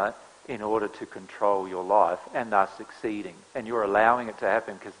 right, in order to control your life, and they're succeeding. And you're allowing it to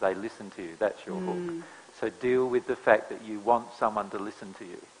happen because they listen to you. That's your hook. So deal with the fact that you want someone to listen to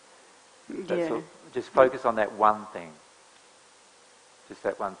you. That's all. Just focus on that one thing. Just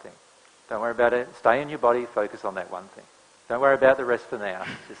that one thing. Don't worry about it. Stay in your body. Focus on that one thing. Don't worry about the rest for now.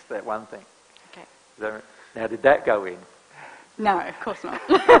 Just that one thing. Okay. Now, did that go in? No, of course not.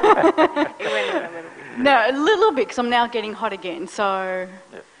 It went in a little bit. No, a little bit because I'm now getting hot again. So,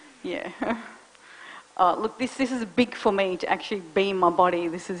 yeah. Oh, look, this is big for me to actually be in my body.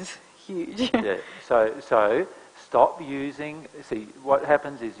 This is huge. Yeah. So stop using. See, what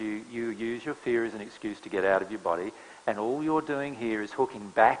happens is you use your fear as an excuse to get out of your body, and all you're doing here is hooking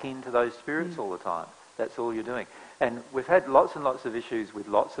back into those spirits all the time. That's all you're doing. And we've had lots and lots of issues with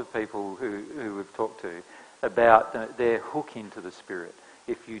lots of people who we've talked to about their hook into the spirit.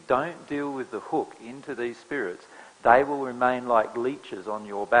 If you don't deal with the hook into these spirits, they will remain like leeches on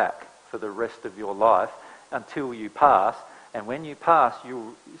your back for the rest of your life until you pass. And when you pass,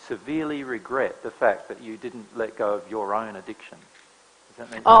 you'll severely regret the fact that you didn't let go of your own addiction. Does that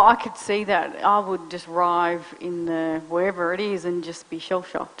make sense? Oh, I could see that. I would just arrive in the wherever it is and just be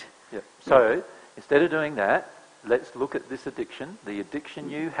shell-shocked. Yeah. So instead of doing that, let's look at this addiction, the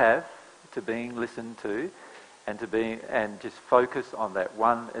addiction you have to being listened to, and just focus on that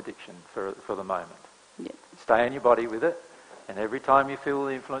one addiction for the moment. Yeah. Stay in your body with it, and every time you feel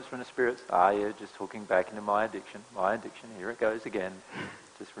the influence from the spirits, just hooking back into my addiction, here it goes again.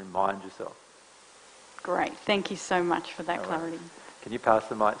 Just remind yourself. Great. Thank you so much for that clarity. Can you pass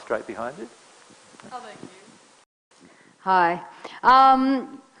the mic straight behind you? Oh, thank you. Hi.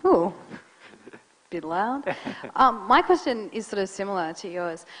 Bit loud. My question is sort of similar to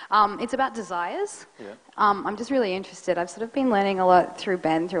yours. It's about desires. Yeah. I'm just really interested. I've sort of been learning a lot through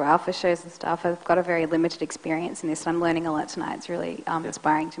Ben, through alpha shows and stuff. I've got a very limited experience in this, and I'm learning a lot tonight. It's really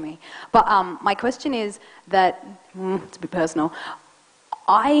inspiring to me. But my question is that, it's a bit personal,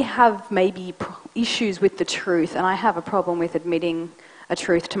 I have maybe issues with the truth, and I have a problem with admitting a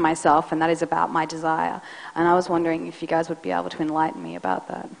truth to myself, and that is about my desire. And I was wondering if you guys would be able to enlighten me about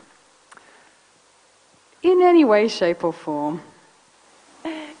that. In any way, shape or form.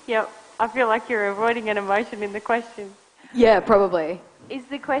 Yep. I feel like you're avoiding an emotion in the question. Yeah, probably. Is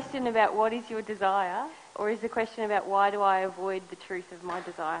the question about what is your desire, or is the question about why do I avoid the truth of my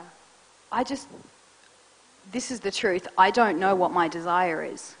desire? This is the truth. I don't know what my desire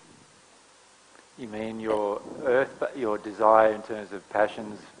is. You mean your desire in terms of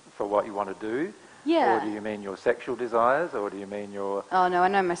passions for what you want to do? Yeah. Or do you mean your sexual desires, or do you mean your... Oh, no, I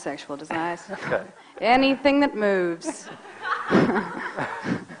know my sexual desires. Okay. Anything that moves.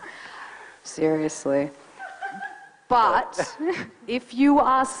 Seriously. But if you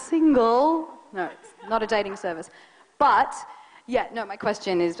are single... No, it's not a dating service. But, yeah, no, my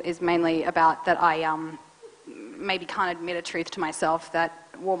question is mainly about that I maybe can't admit a truth to myself that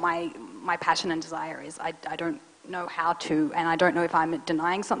what my passion and desire is. I don't know how to, and I don't know if I'm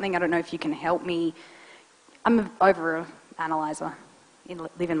denying something. I don't know if you can help me. I'm an over-analyzer.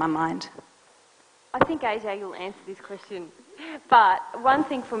 Live in my mind. I think, AJ, you'll answer this question. But one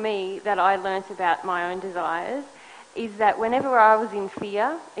thing for me that I learnt about my own desires is that whenever I was in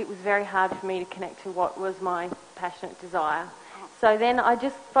fear, it was very hard for me to connect to what was my passionate desire. So then I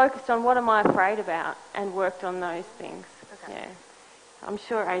just focused on what am I afraid about and worked on those things. Okay. Yeah. I'm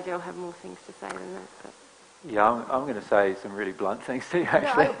sure AJ will have more things to say than that. But. Yeah, I'm going to say some really blunt things to you,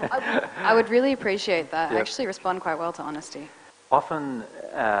 actually. No, I would really appreciate that. Yep. I actually respond quite well to honesty. Often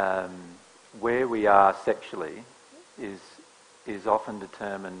where we are sexually is often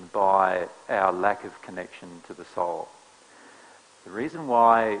determined by our lack of connection to the soul. The reason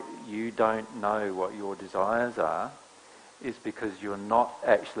why you don't know what your desires are is because you're not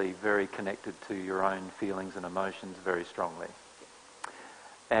actually very connected to your own feelings and emotions very strongly.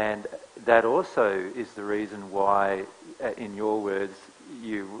 And that also is the reason why, in your words,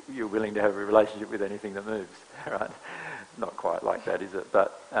 you're willing to have a relationship with anything that moves, right? not quite like that, is it?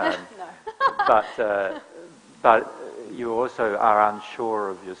 But No. but you also are unsure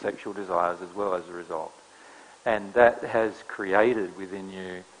of your sexual desires as well as a result, and that has created within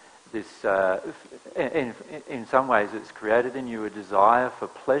you this. In some ways, it's created in you a desire for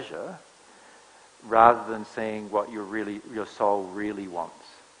pleasure, rather than seeing what your soul really wants.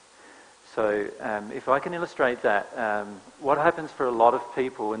 So if I can illustrate that, what happens for a lot of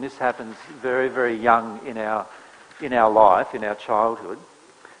people, and this happens very, very young in our life, in our childhood.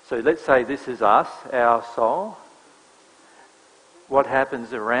 So let's say this is us, our soul. What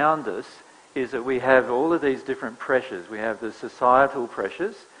happens around us is that we have all of these different pressures. We have the societal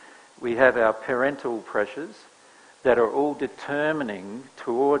pressures, we have our parental pressures that are all determining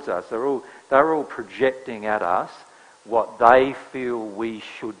towards us. They're all projecting at us what they feel we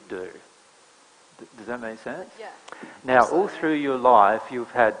should do. Does that make sense? Yeah. Now, all through your life,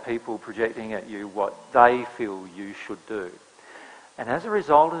 you've had people projecting at you what they feel you should do. And as a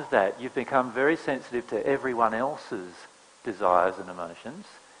result of that, you've become very sensitive to everyone else's desires and emotions,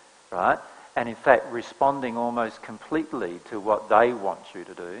 right? And in fact, responding almost completely to what they want you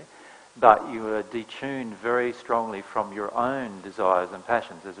to do, but you are detuned very strongly from your own desires and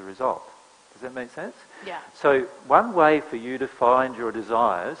passions as a result. Does that make sense? Yeah. So one way for you to find your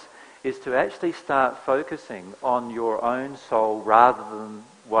desires is to actually start focusing on your own soul rather than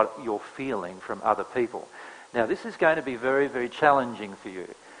what you're feeling from other people. Now, this is going to be very, very challenging for you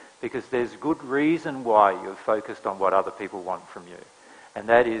because there's good reason why you're focused on what other people want from you. And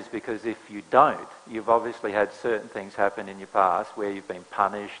that is because if you don't, you've obviously had certain things happen in your past where you've been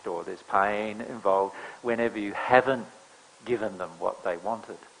punished or there's pain involved whenever you haven't given them what they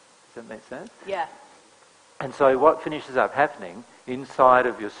wanted. Does that make sense? Yeah. And so what finishes up happening inside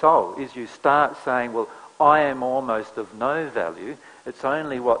of your soul is you start saying, well, I am almost of no value. It's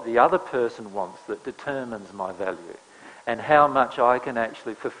only what the other person wants that determines my value. And how much I can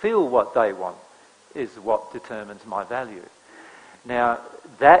actually fulfill what they want is what determines my value. Now,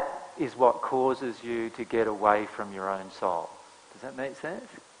 that is what causes you to get away from your own soul. Does that make sense?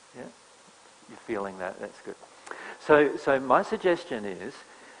 Yeah? You're feeling that? That's good. So my suggestion is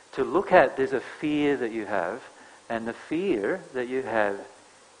to look at, there's a fear that you have, and the fear that you have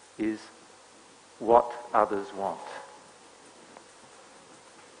is what others want.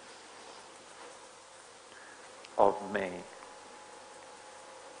 Of me.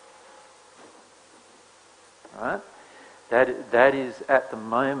 Right? That is at the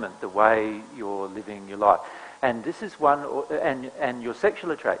moment the way you're living your life. And this is one, and your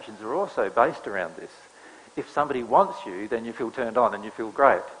sexual attractions are also based around this. If somebody wants you, then you feel turned on and you feel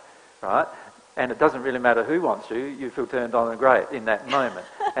great, right? And it doesn't really matter who wants you, you feel turned on and great in that moment.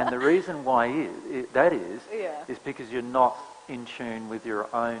 And the reason why is because you're not in tune with your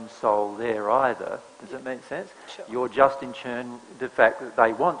own soul there either. Does that make sense? Sure. You're just in tune with the fact that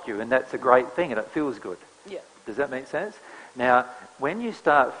they want you, and that's a great thing and it feels good. Yeah. Does that make sense? Now, when you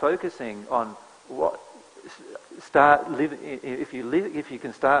start focusing on if you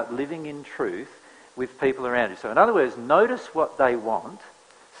can start living in truth with people around you. So in other words, notice what they want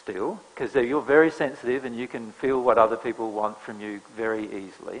still, because you're very sensitive and you can feel what other people want from you very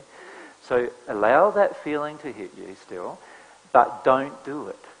easily. So allow that feeling to hit you still, but don't do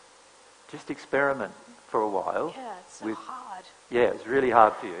it. Just experiment for a while. Yeah, it's so hard. Yeah, it's really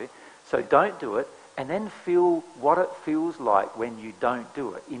hard for you. So don't do it, and then feel what it feels like when you don't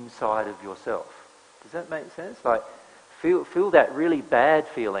do it inside of yourself. Does that make sense? Like, feel that really bad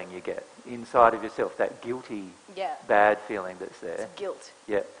feeling you get inside of yourself, that guilty, bad feeling that's there. It's guilt.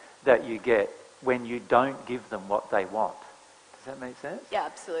 Yeah, that you get when you don't give them what they want. Does that make sense? Yeah,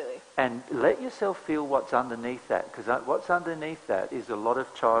 absolutely. And let yourself feel what's underneath that, because what's underneath that is a lot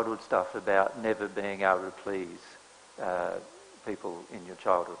of childhood stuff about never being able to please people in your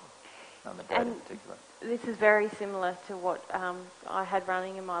childhood, and the dad in particular. This is very similar to what I had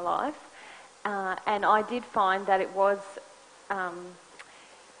running in my life. And I did find that it was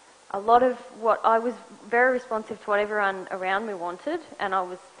a lot of what I was very responsive to what everyone around me wanted, and I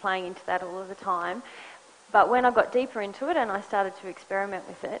was playing into that all of the time. But when I got deeper into it and I started to experiment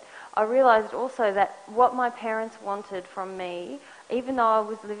with it, I realised also that what my parents wanted from me, even though I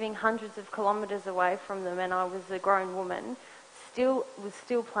was living hundreds of kilometres away from them and I was a grown woman, was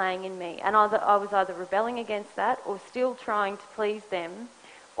still playing in me. And I was either rebelling against that or still trying to please them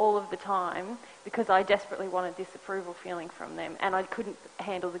all of the time because I desperately wanted this approval feeling from them and I couldn't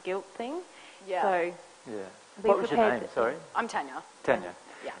handle the guilt thing. Yeah. So What was your name? Sorry? I'm Tanya. Tanya.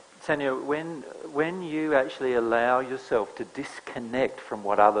 Yeah. Tanya, when you actually allow yourself to disconnect from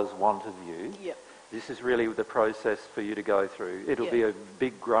what others want of you, Yep. this is really the process for you to go through. It'll be a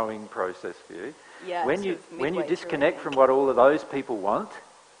big growing process for you. Yeah, when sort you of when you midway through, I disconnect think. from what all of those people want,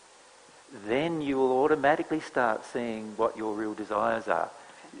 then you will automatically start seeing what your real desires are.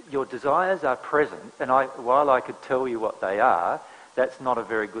 Your desires are present, and while I could tell you what they are, that's not a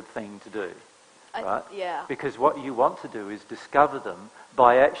very good thing to do, right? Yeah. Because what you want to do is discover them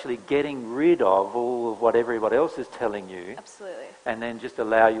by actually getting rid of all of what everyone else is telling you, Absolutely. and then just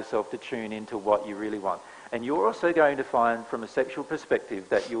allow yourself to tune into what you really want. And you're also going to find, from a sexual perspective,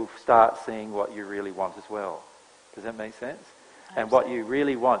 that you'll start seeing what you really want as well. Does that make sense? And what you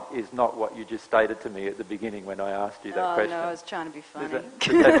really want is not what you just stated to me at the beginning when I asked you that question. Oh, no, I was trying to be funny.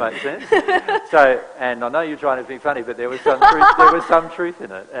 Does that make sense? So, and I know you're trying to be funny, but there was some truth, there was some truth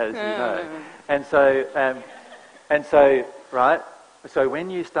in it, as you know. And so, right? So when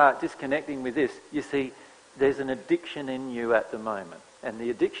you start disconnecting with this, you see, there's an addiction in you at the moment. And the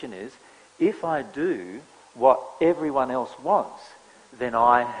addiction is, if I do what everyone else wants, then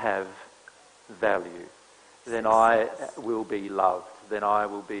I have value. Then I will be loved. Then I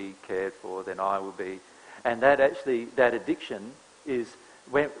will be cared for. Then I will be... And that addiction is...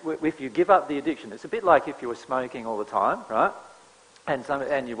 if you give up the addiction, it's a bit like if you were smoking all the time, right?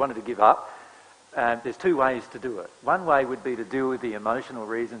 And you wanted to give up. There's two ways to do it. One way would be to deal with the emotional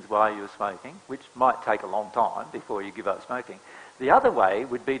reasons why you're smoking, which might take a long time before you give up smoking. The other way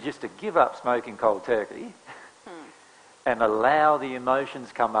would be just to give up smoking cold turkey and allow the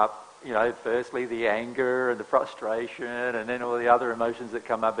emotions come up. You know, firstly the anger and the frustration, and then all the other emotions that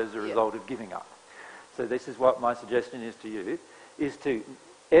come up as a result of giving up. So this is what my suggestion is to you, is to,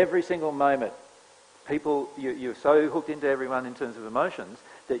 every single moment, people, you're so hooked into everyone in terms of emotions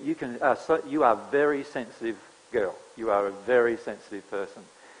that you are a very sensitive girl. You are a very sensitive person.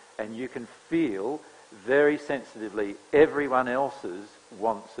 And you can feel very sensitively everyone else's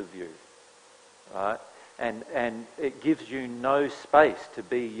wants of you. Right? And it gives you no space to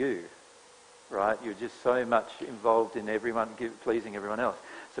be you, right? You're just so much involved in pleasing everyone else.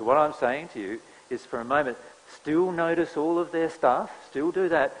 So what I'm saying to you is, for a moment, still notice all of their stuff, still do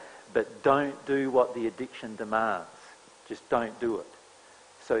that, but don't do what the addiction demands. Just don't do it.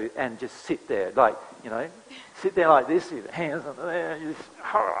 So, and just sit there, like, sit there like this, with your hands on there, you just,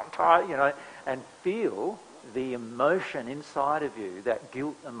 I'm tired, and feel the emotion inside of you, that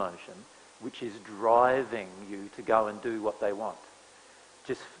guilt emotion, which is driving you to go and do what they want.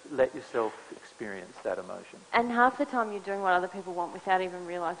 Just let yourself experience that emotion. And half the time you're doing what other people want without even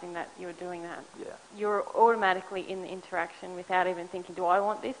realising that you're doing that. Yeah. You're automatically in the interaction without even thinking, do I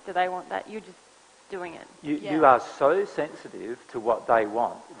want this? Do they want that? You're just doing it. You are so sensitive to what they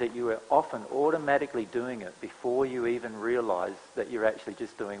want that you are often automatically doing it before you even realise that you're actually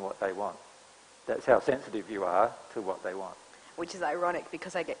just doing what they want. That's how sensitive you are to what they want. Which is ironic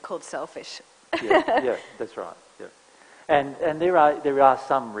because I get called selfish. Yeah, that's right. Yeah. And there are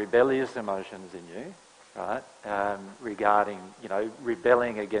some rebellious emotions in you, right? Regarding,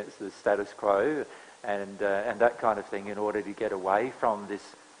 rebelling against the status quo and that kind of thing in order to get away from this,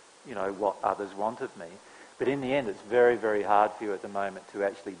 what others want of me. But in the end, it's very, very hard for you at the moment to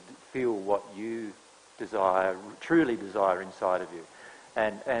actually feel what you desire, truly desire inside of you.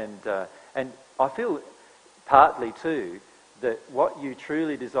 And I feel partly too that what you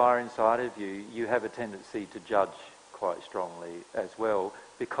truly desire inside of you, you have a tendency to judge quite strongly as well,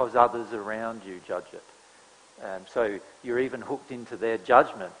 because others around you judge it. So you're even hooked into their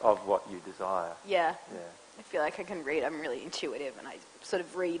judgment of what you desire. Yeah. I feel like I can read. I'm really intuitive, and I sort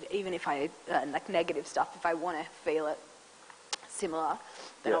of read, even if I, like negative stuff, if I want to feel it similar,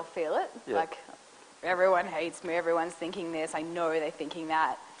 then I'll feel it. Yeah. Like, everyone hates me, everyone's thinking this, I know they're thinking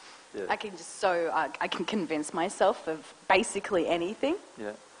that. Yeah. I can just I can convince myself of basically anything.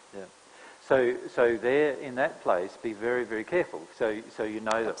 Yeah. So there in that place, be very, very careful. So you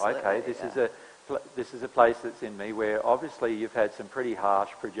know that, Absolutely, okay, this is a place that's in me where obviously you've had some pretty harsh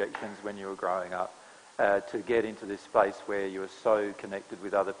projections when you were growing up to get into this space where you are so connected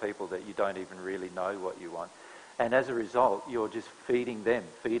with other people that you don't even really know what you want. And as a result, you're just feeding them,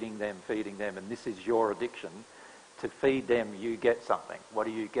 and this is your addiction. To feed them, you get something. What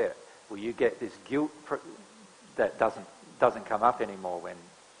do you get? Well, you get this guilt that doesn't come up anymore. When,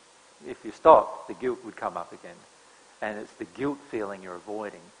 if you stop, the guilt would come up again, and it's the guilt feeling you're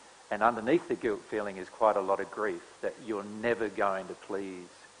avoiding. And underneath the guilt feeling is quite a lot of grief that you're never going to please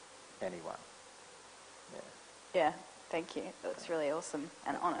anyone. Yeah. Thank you. That's really awesome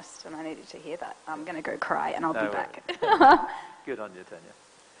and honest, and I needed to hear that. I'm going to go cry, and I'll be back. Good on you, Tanya.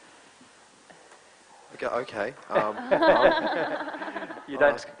 Okay. You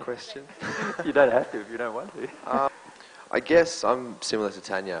don't ask a question. You don't have to if you don't want to. I guess I'm similar to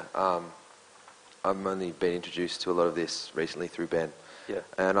Tanya. I've only been introduced to a lot of this recently through Ben. Yeah.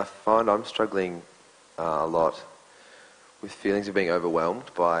 And I find I'm struggling a lot with feelings of being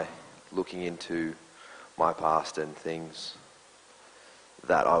overwhelmed by looking into my past and things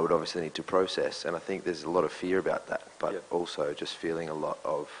that I would obviously need to process. And I think there's a lot of fear about that, but also just feeling a lot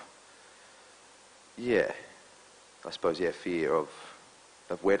of, fear of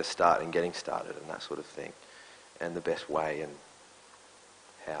where to start and getting started and that sort of thing, and the best way and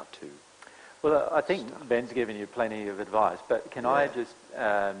how to. Well, I think Ben's given you plenty of advice, but can I just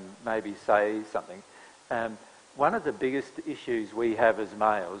maybe say something? One of the biggest issues we have as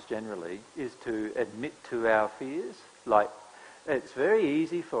males generally is to admit to our fears. Like, it's very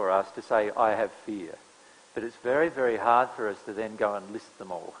easy for us to say, I have fear, but it's very, very hard for us to then go and list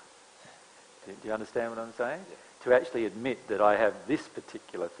them all. Do you understand what I'm saying? Yeah. To actually admit that I have this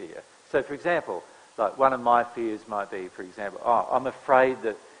particular fear. So, for example, like one of my fears might be, for example, I'm afraid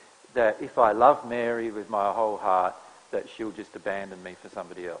that if I love Mary with my whole heart, that she'll just abandon me for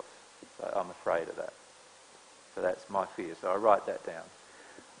somebody else. So I'm afraid of that. So that's my fear. So I write that down.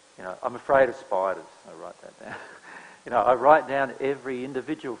 You know, I'm afraid of spiders. I write that down. You know, I write down every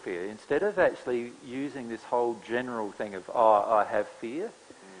individual fear instead of actually using this whole general thing of, I have fear.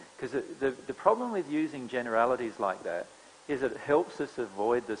 Because the problem with using generalities like that is it helps us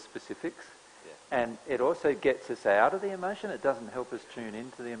avoid the specifics, and it also gets us out of the emotion. It doesn't help us tune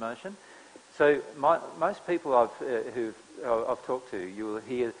into the emotion. So most people I've talked to, you will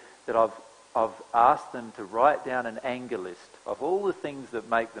hear that I've asked them to write down an anger list of all the things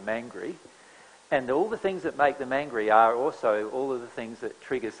that make them angry, and all the things that make them angry are also all of the things that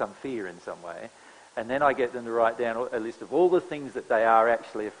trigger some fear in some way. And then I get them to write down a list of all the things that they are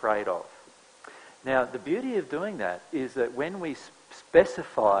actually afraid of. Now, the beauty of doing that is that when we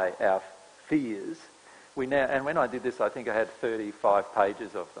specify our fears, and when I did this, I think I had 35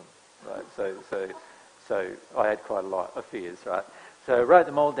 pages of them, right? So I had quite a lot of fears, right? So I wrote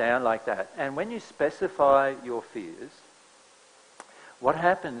them all down like that. And when you specify your fears, what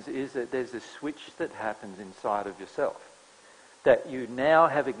happens is that there's a switch that happens inside of yourself, that you now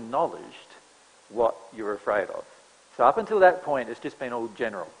have acknowledged what you're afraid of. So up until that point, it's just been all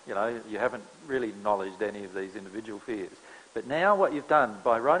general. You know, you haven't really acknowledged any of these individual fears. But now what you've done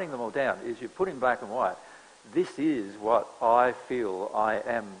by writing them all down is you've put in black and white, this is what I feel I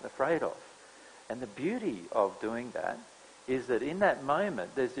am afraid of. And the beauty of doing that is that in that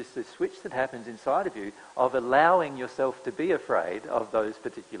moment, there's just this switch that happens inside of you of allowing yourself to be afraid of those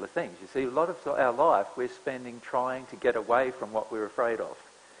particular things. You see, a lot of our life we're spending trying to get away from what we're afraid of.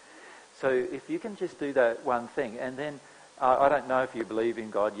 So if you can just do that one thing, and then I don't know if you believe in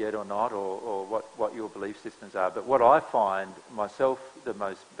God yet or not, or what your belief systems are, but what I find myself the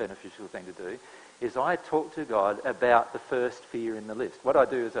most beneficial thing to do is I talk to God about the first fear in the list. What I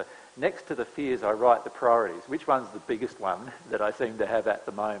do is next to the fears I write the priorities. Which one's the biggest one that I seem to have at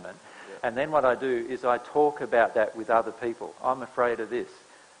the moment? Yeah. And then what I do is I talk about that with other people. I'm afraid of this.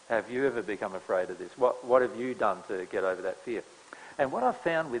 Have you ever become afraid of this? What have you done to get over that fear? And what I've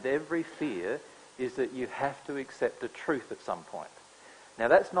found with every fear is that you have to accept the truth at some point. Now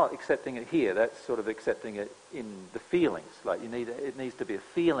that's not accepting it here, that's sort of accepting it in the feelings. Like it needs to be a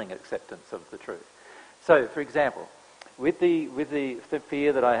feeling acceptance of the truth. So, for example, with the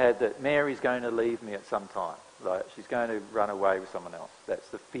fear that I had that Mary's going to leave me at some time, like she's going to run away with someone else. That's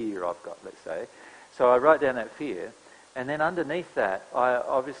the fear I've got, let's say. So I write down that fear, and then underneath that, I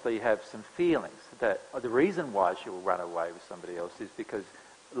obviously have some feelings that the reason why she'll run away with somebody else is because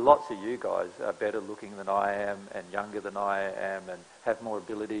lots of you guys are better looking than I am, and younger than I am, and have more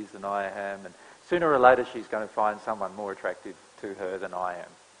abilities than I am, and sooner or later she's going to find someone more attractive to her than I am.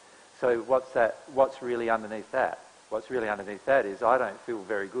 So what's really underneath that? What's really underneath that is I don't feel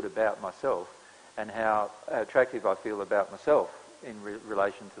very good about myself and how attractive I feel about myself in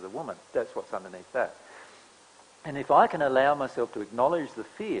relation to the woman. That's what's underneath that. And if I can allow myself to acknowledge the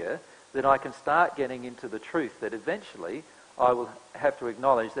fear, then I can start getting into the truth that eventually I will have to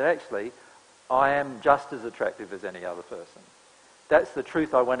acknowledge that actually I am just as attractive as any other person. That's the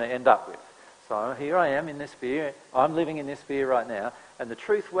truth I want to end up with. So here I am in this fear, I'm living in this fear right now, and the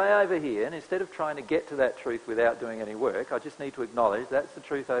truth way over here, and instead of trying to get to that truth without doing any work, I just need to acknowledge that's the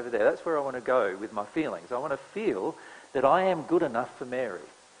truth over there. That's where I want to go with my feelings. I want to feel that I am good enough for Mary.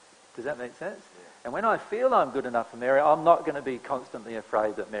 Does that make sense? Yeah. And when I feel I'm good enough for Mary, I'm not going to be constantly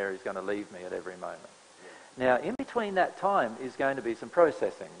afraid that Mary's going to leave me at every moment. Now, in between that time is going to be some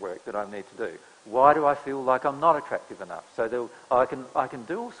processing work that I need to do. Why do I feel like I'm not attractive enough? So I can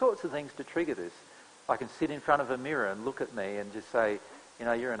do all sorts of things to trigger this. I can sit in front of a mirror and look at me and just say, you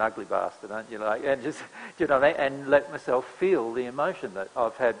know, you're an ugly bastard, aren't you? Like, and just, you know what I mean? And let myself feel the emotion that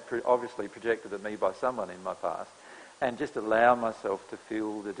I've had obviously projected at me by someone in my past, and just allow myself to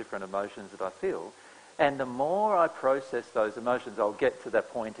feel the different emotions that I feel. And the more I process those emotions, I'll get to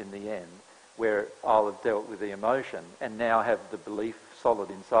that point in the end where I'll have dealt with the emotion and now have the belief solid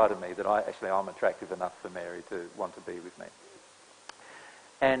inside of me that I'm attractive enough for Mary to want to be with me.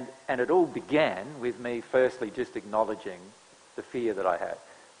 And it all began with me firstly just acknowledging the fear that I had.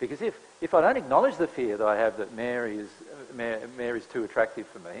 Because if I don't acknowledge the fear that I have that Mary's too attractive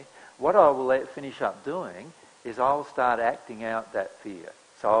for me, what I will finish up doing is I'll start acting out that fear.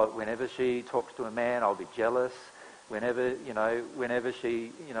 So whenever she talks to a man, I'll be jealous. Whenever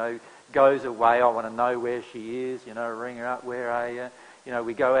she, goes away, I want to know where she is, ring her up, where are you?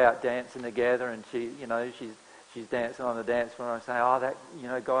 We go out dancing together and she's dancing on the dance floor and I say, oh,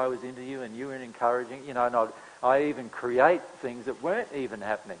 that, guy was into you and you were encouraging, and I even create things that weren't even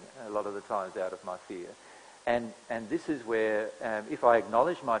happening a lot of the times out of my fear. And this is where, if I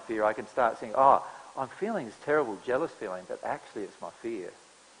acknowledge my fear, I can start saying, oh, I'm feeling this terrible jealous feeling, but actually it's my fear.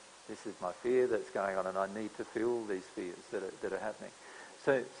 This is my fear that's going on and I need to feel these fears that are happening.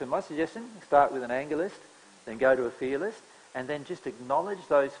 So my suggestion, start with an anger list, then go to a fear list, and then just acknowledge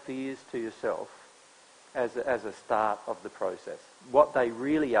those fears to yourself as a start of the process. What they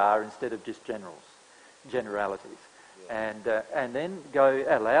really are instead of just generalities. Yeah. And then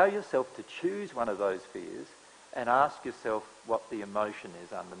allow yourself to choose one of those fears and ask yourself what the emotion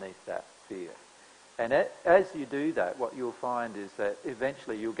is underneath that fear. And as you do that, what you'll find is that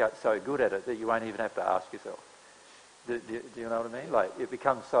eventually you'll get so good at it that you won't even have to ask yourself. Do you know what I mean? Like, it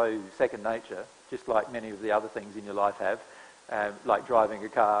becomes so second nature, just like many of the other things in your life have, like driving a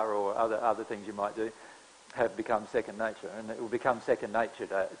car or other things you might do, have become second nature. And it will become second nature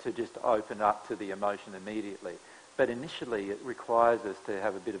to just open up to the emotion immediately. But initially it requires us to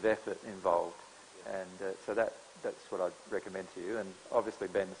have a bit of effort involved. And so that's what I'd recommend to you. And obviously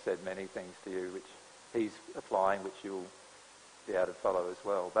Ben said many things to you which he's applying, which you'll be able to follow as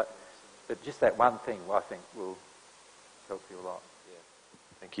well. But just that one thing, I think, will help you a lot. Yeah.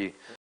 Thank you.